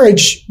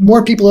encourage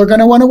more people who are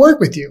going to want to work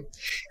with you.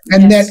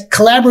 And that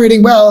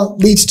collaborating well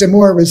leads to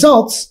more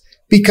results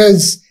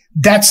because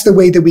that's the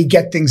way that we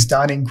get things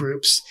done in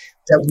groups.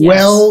 That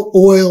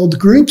well-oiled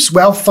groups,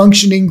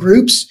 well-functioning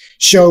groups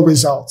show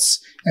results.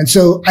 And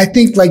so I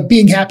think like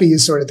being happy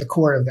is sort of the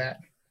core of that.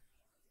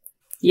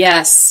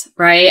 Yes,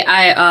 right.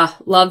 I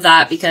love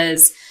that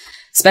because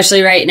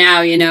especially right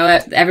now,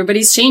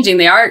 everybody's changing.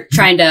 They are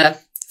trying to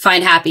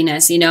find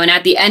happiness, and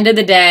at the end of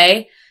the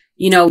day,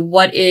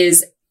 what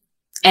is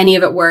any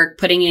of it work,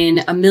 putting in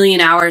 1 million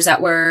hours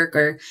at work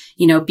or,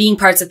 being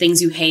parts of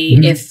things you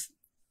hate if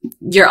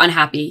you're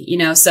unhappy,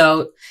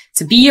 so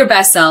to be your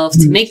best self,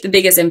 to make the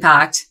biggest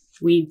impact,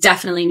 we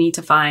definitely need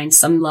to find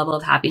some level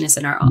of happiness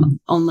in our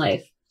own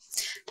life.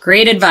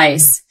 Great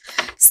advice.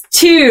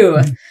 2,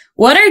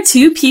 what are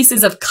 2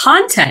 pieces of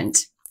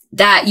content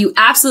that you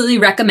absolutely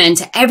recommend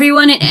to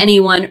everyone and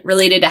anyone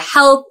related to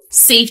health,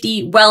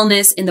 safety,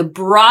 wellness in the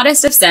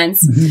broadest of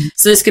sense. Mm-hmm.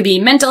 So this could be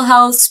mental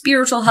health,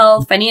 spiritual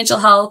health, financial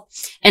health,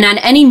 and on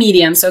any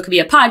medium. So it could be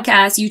a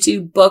podcast,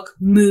 YouTube, book,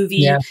 movie.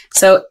 Yeah.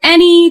 So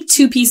any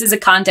 2 pieces of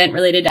content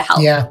related to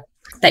health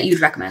that you'd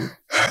recommend.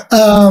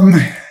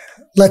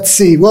 Let's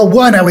see. Well,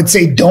 one, I would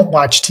say don't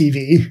watch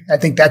TV. I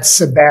think that's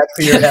bad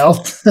for your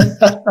health.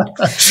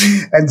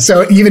 And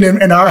so even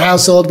in our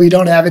household, we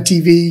don't have a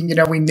TV.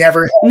 We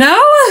never. No.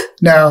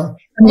 I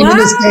mean, in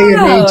this day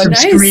and age of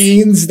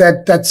screens,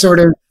 that's sort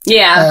of,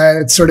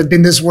 it's sort of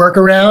been this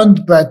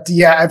workaround. But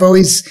I've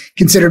always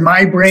considered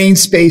my brain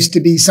space to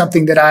be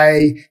something that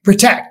I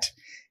protect.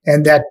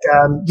 And that,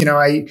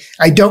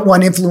 I don't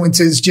want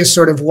influences just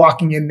sort of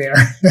walking in there.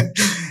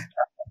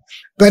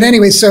 But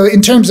anyway, so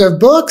in terms of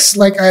books,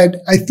 like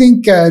I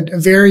think a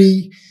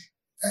very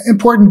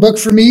important book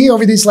for me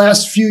over these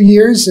last few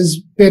years has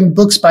been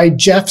books by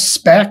Jeff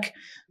Speck,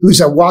 who's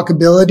a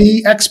walkability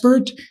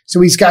expert.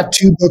 So he's got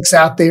 2 books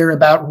out there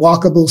about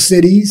walkable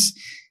cities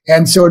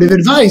and sort of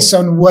advice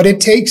on what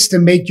it takes to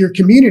make your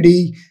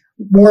community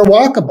more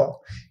walkable.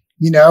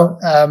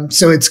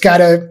 So it's got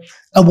a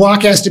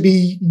walk has to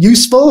be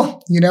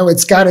useful.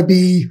 It's got to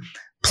be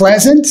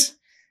pleasant,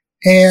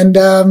 and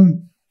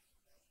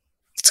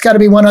it's got to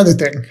be one other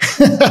thing.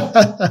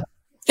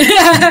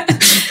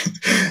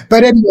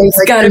 But anyway,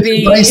 it's got to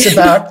be advice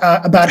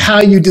about how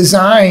you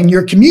design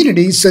your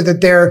community so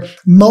that there are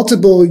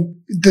multiple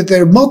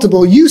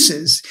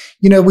uses.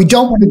 We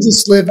don't want to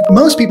just live.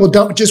 Most people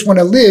don't just want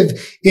to live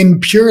in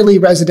purely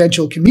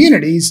residential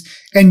communities,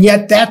 and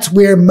yet that's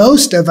where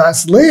most of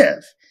us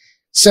live.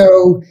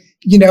 So,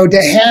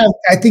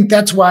 I think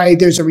that's why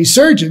there's a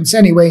resurgence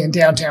anyway in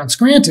downtown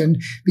Scranton,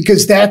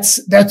 because that's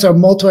a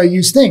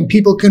multi-use thing.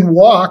 People can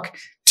walk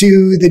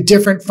to the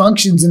different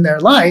functions in their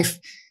life.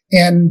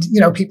 And,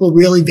 people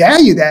really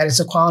value that as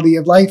a quality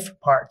of life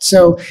part.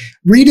 So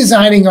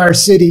redesigning our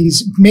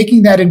cities,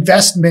 making that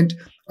investment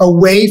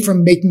away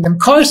from making them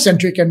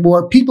car-centric and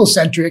more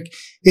people-centric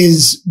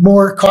is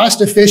more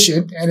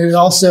cost-efficient. And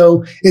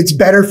it's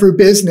better for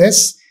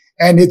business,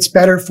 and it's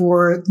better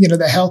for,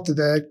 the health of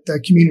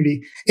the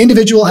community,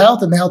 individual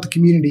health and the health of the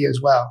community as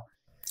well.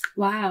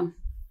 Wow.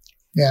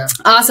 Yeah.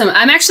 Awesome.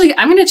 I'm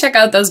going to check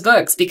out those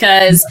books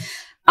because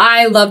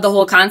I love the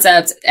whole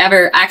concept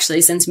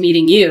since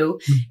meeting you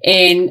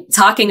in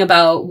talking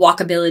about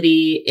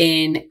walkability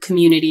in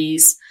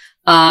communities.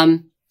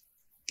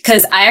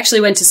 Cause I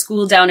actually went to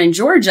school down in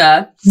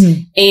Georgia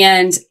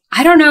and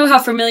I don't know how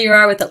familiar you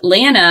are with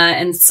Atlanta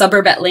and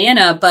suburb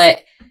Atlanta,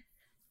 but,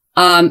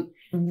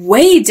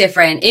 way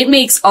different. It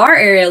makes our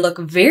area look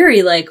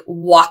very like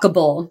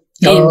walkable.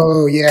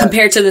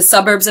 Compared to the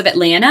suburbs of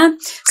Atlanta.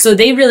 So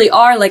they really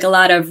are like a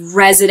lot of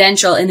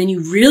residential. And then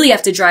you really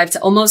have to drive to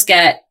almost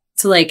get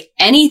to like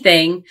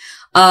anything.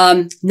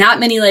 Not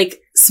many like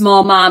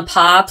small mom and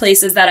pop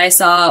places that I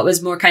saw. It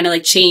was more kind of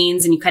like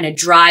chains and you kind of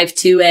drive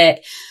to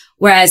it.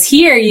 Whereas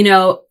here,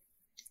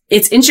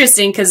 it's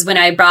interesting because when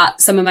I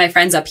brought some of my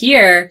friends up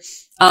here,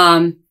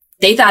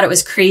 they thought it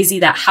was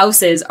crazy that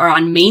houses are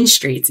on main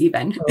streets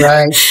even.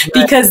 Right.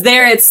 Because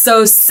there it's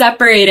so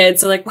separated.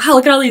 So like, wow,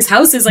 look at all these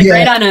houses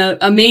right on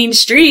a main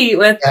street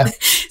with,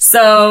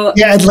 so.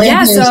 Yeah,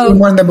 Atlanta is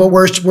one of the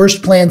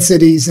worst planned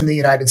cities in the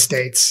United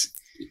States.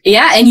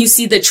 Yeah. And you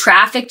see the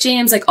traffic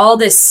jams, like all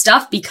this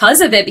stuff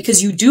because of it,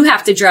 because you do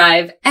have to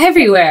drive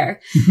everywhere.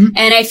 Mm-hmm.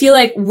 And I feel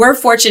like we're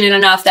fortunate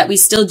enough that we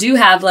still do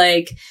have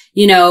like,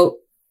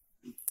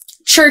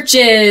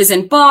 churches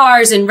and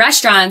bars and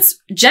restaurants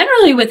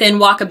generally within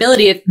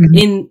walkability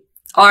in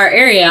our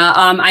area.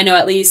 I know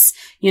at least,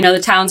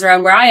 the towns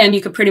around where I am, you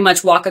could pretty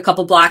much walk a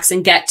couple blocks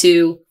and get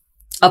to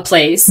a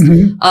place.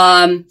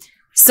 Mm-hmm.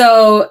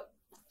 So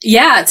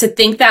yeah, to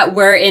think that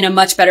we're in a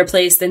much better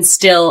place than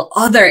still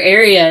other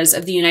areas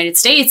of the United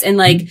States. And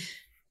like,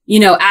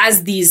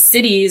 as these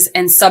cities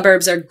and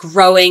suburbs are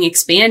growing,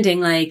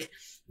 expanding, like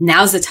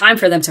now's the time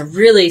for them to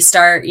really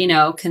start,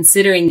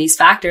 considering these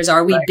factors.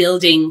 Are we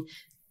building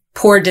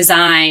poor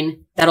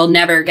design that'll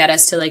never get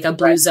us to like a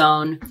blue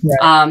zone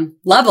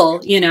level,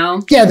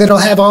 Yeah, that'll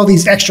have all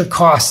these extra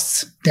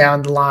costs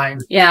down the line.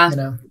 Yeah.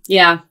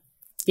 Yeah.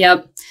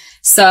 Yep.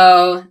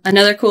 So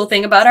another cool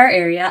thing about our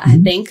area, I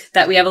think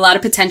that we have a lot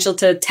of potential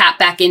to tap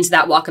back into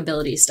that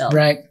walkability still.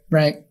 Right.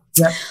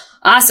 Yep.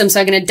 Awesome. So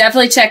I'm going to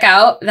definitely check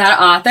out that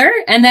author.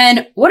 And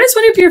then what is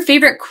one of your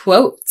favorite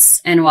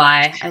quotes and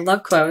why? I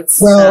love quotes.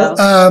 Well,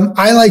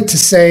 I like to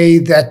say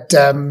that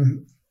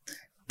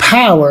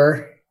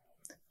power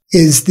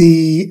is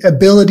the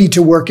ability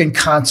to work in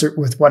concert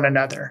with one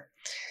another.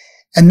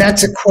 And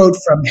that's a quote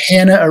from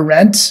Hannah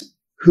Arendt,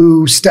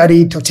 who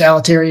studied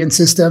totalitarian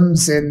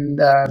systems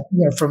and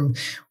from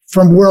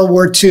World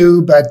War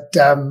II, but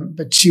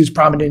she was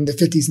prominent in the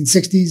 50s and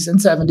 60s and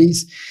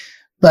 70s.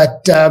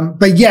 But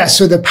yeah,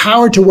 so the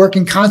power to work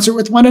in concert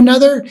with one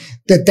another,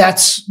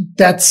 that's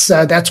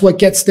what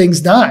gets things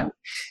done.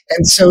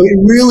 And so it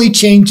really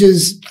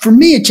changes, for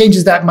me, it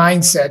changes that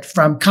mindset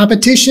from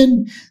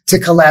competition to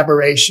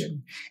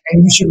collaboration.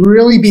 And you should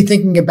really be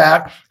thinking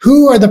about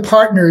who are the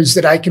partners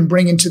that I can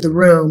bring into the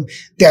room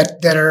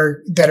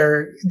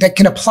that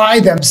can apply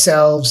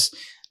themselves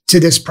to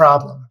this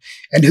problem.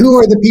 And who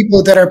are the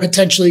people that are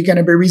potentially going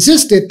to be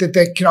resistant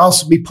that can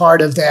also be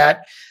part of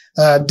that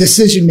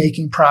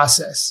decision-making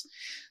process.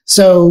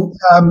 So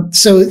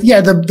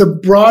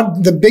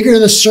the bigger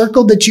the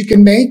circle that you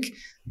can make,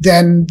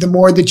 then the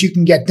more that you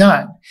can get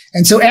done.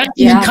 And so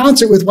acting in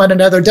concert with one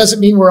another doesn't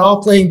mean we're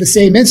all playing the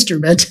same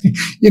instrument.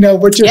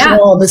 We're just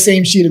all on the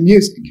same sheet of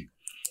music.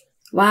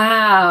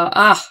 Wow.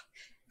 Oh,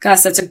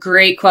 gosh, that's a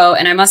great quote.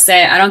 And I must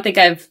say, I don't think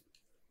I've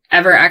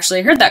ever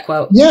actually heard that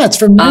quote. Yeah, it's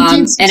from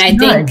 1969. And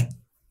I think,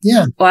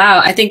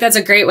 wow, I think that's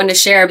a great one to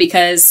share,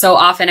 because so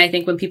often I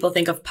think when people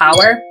think of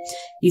power,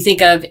 you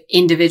think of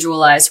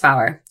individualized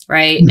power,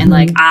 right? Mm-hmm. And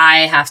like,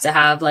 I have to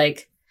have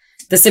like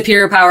the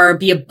superior power,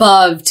 be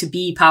above to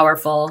be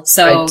powerful.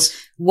 So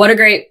what a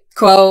great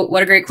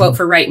quote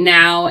for right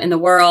now in the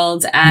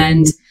world,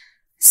 and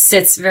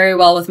sits very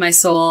well with my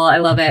soul. I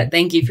love it.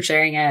 Thank you for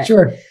sharing it.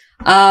 Sure.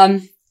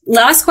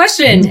 Last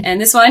question.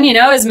 And this one,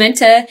 is meant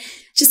to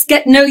just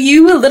get to know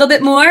you a little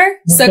bit more. Okay.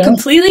 So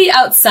completely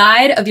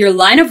outside of your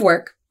line of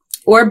work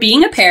or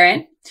being a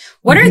parent,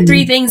 what are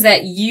 3 things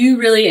that you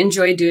really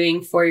enjoy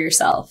doing for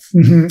yourself?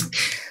 Mm-hmm.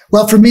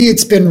 Well, for me,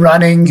 it's been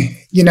running.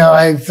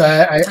 I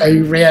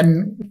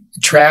ran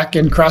track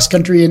and cross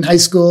country in high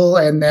school.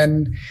 And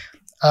then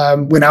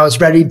when I was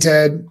ready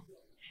to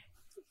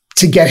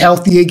get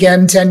healthy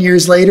again 10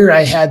 years later,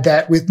 I had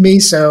that with me.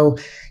 So,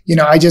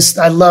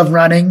 I love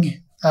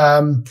running.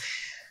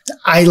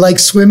 I like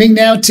swimming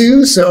now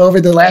too. So over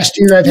the last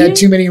year, I've had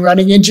too many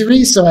running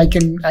injuries, so I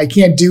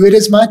can't do it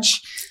as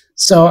much.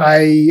 So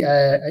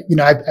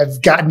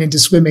I've gotten into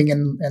swimming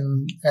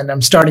and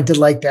I'm starting to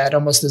like that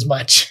almost as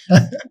much.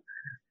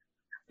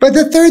 But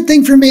the third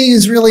thing for me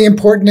is really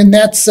important, and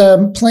that's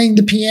playing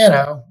the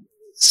piano.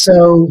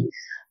 So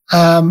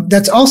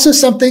that's also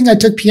something. I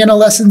took piano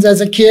lessons as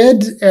a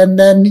kid and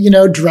then,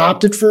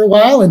 dropped it for a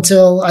while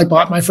until I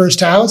bought my first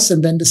house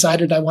and then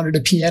decided I wanted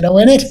a piano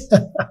in it.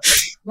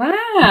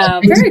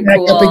 Wow, very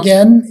cool. Back up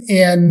again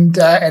and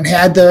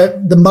had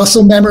the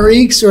muscle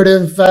memory sort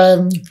of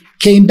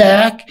came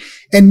back.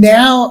 And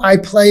now I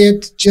play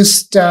it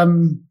just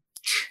to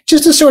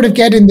sort of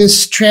get in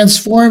this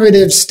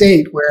transformative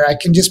state where I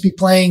can just be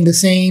playing the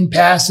same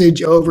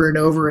passage over and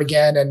over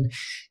again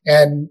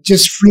and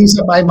just frees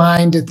up my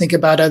mind to think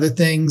about other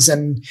things.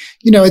 And,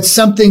 it's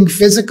something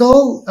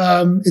physical.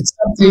 It's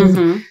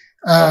something,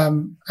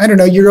 I don't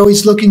know, you're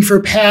always looking for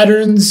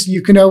patterns.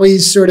 You can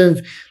always sort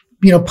of,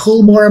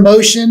 pull more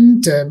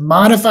emotion to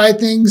modify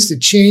things, to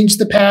change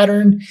the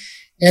pattern.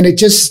 And it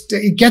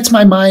gets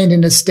my mind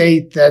in a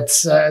state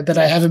that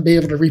I haven't been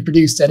able to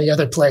reproduce any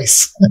other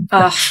place.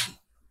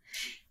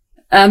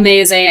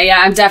 Amazing.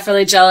 Yeah, I'm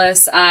definitely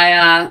jealous.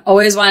 I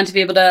always wanted to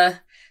be able to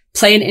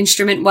play an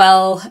instrument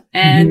well,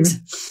 and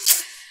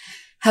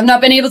have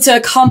not been able to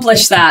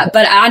accomplish that.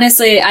 But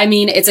honestly, I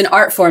mean, it's an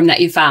art form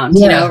that you found,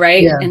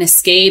 right? Yeah. An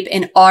escape,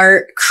 an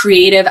art,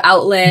 creative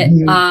outlet.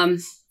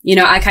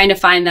 I kind of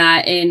find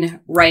that in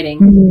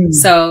writing.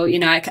 So,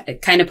 I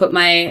kind of put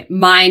my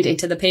mind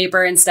into the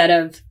paper instead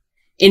of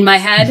in my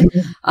head.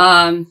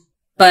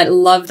 But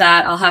love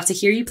that. I'll have to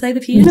hear you play the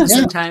piano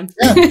sometime.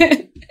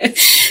 Yeah.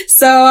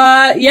 So,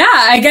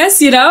 I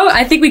guess,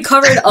 I think we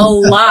covered a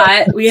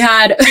lot. We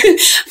had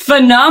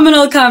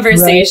phenomenal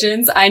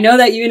conversations. Right. I know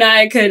that you and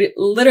I could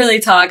literally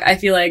talk, I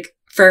feel like,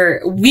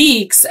 for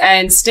weeks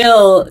and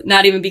still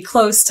not even be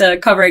close to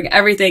covering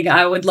everything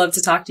I would love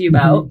to talk to you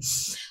about.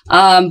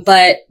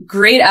 But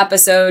great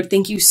episode.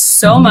 Thank you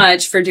so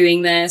much for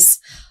doing this.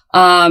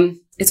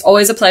 It's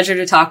always a pleasure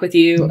to talk with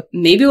you. So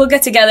we'll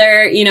get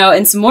together,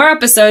 in some more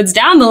episodes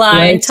down the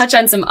line, touch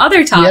on some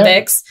other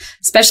topics,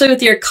 especially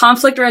with your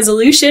conflict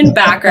resolution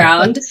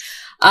background.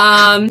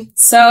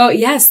 So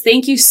yes,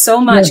 thank you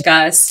so much,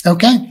 Gus.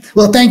 Okay.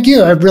 Well, thank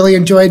you. I've really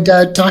enjoyed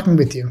talking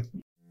with you.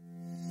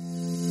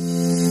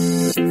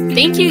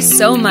 Thank you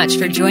so much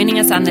for joining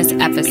us on this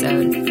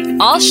episode.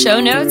 All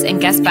show notes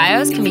and guest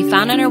bios can be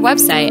found on our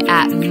website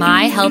at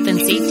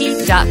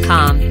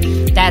myhealthandsafety.com.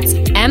 That's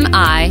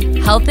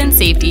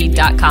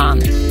myhealthandsafety.com.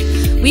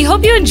 We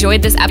hope you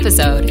enjoyed this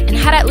episode and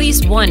had at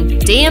least one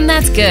damn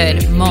that's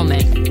good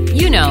moment.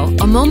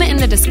 A moment in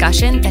the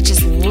discussion that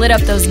just lit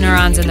up those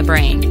neurons in the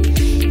brain.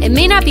 It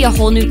may not be a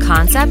whole new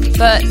concept,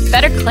 but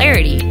better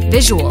clarity,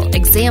 visual,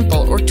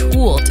 example, or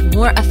tool to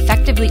more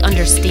effectively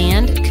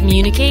understand,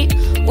 communicate,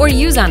 or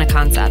use on a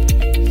concept.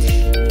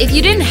 If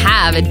you didn't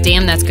have a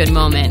damn that's good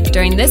moment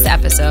during this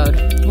episode,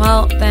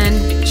 well,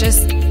 then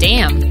just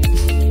damn.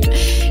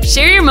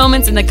 Share your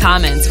moments in the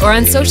comments or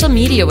on social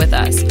media with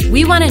us.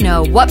 We want to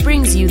know what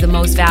brings you the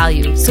most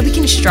value so we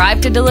can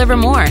strive to deliver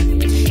more.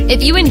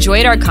 If you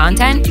enjoyed our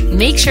content,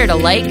 make sure to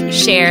like,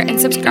 share,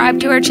 and subscribe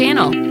to our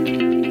channel.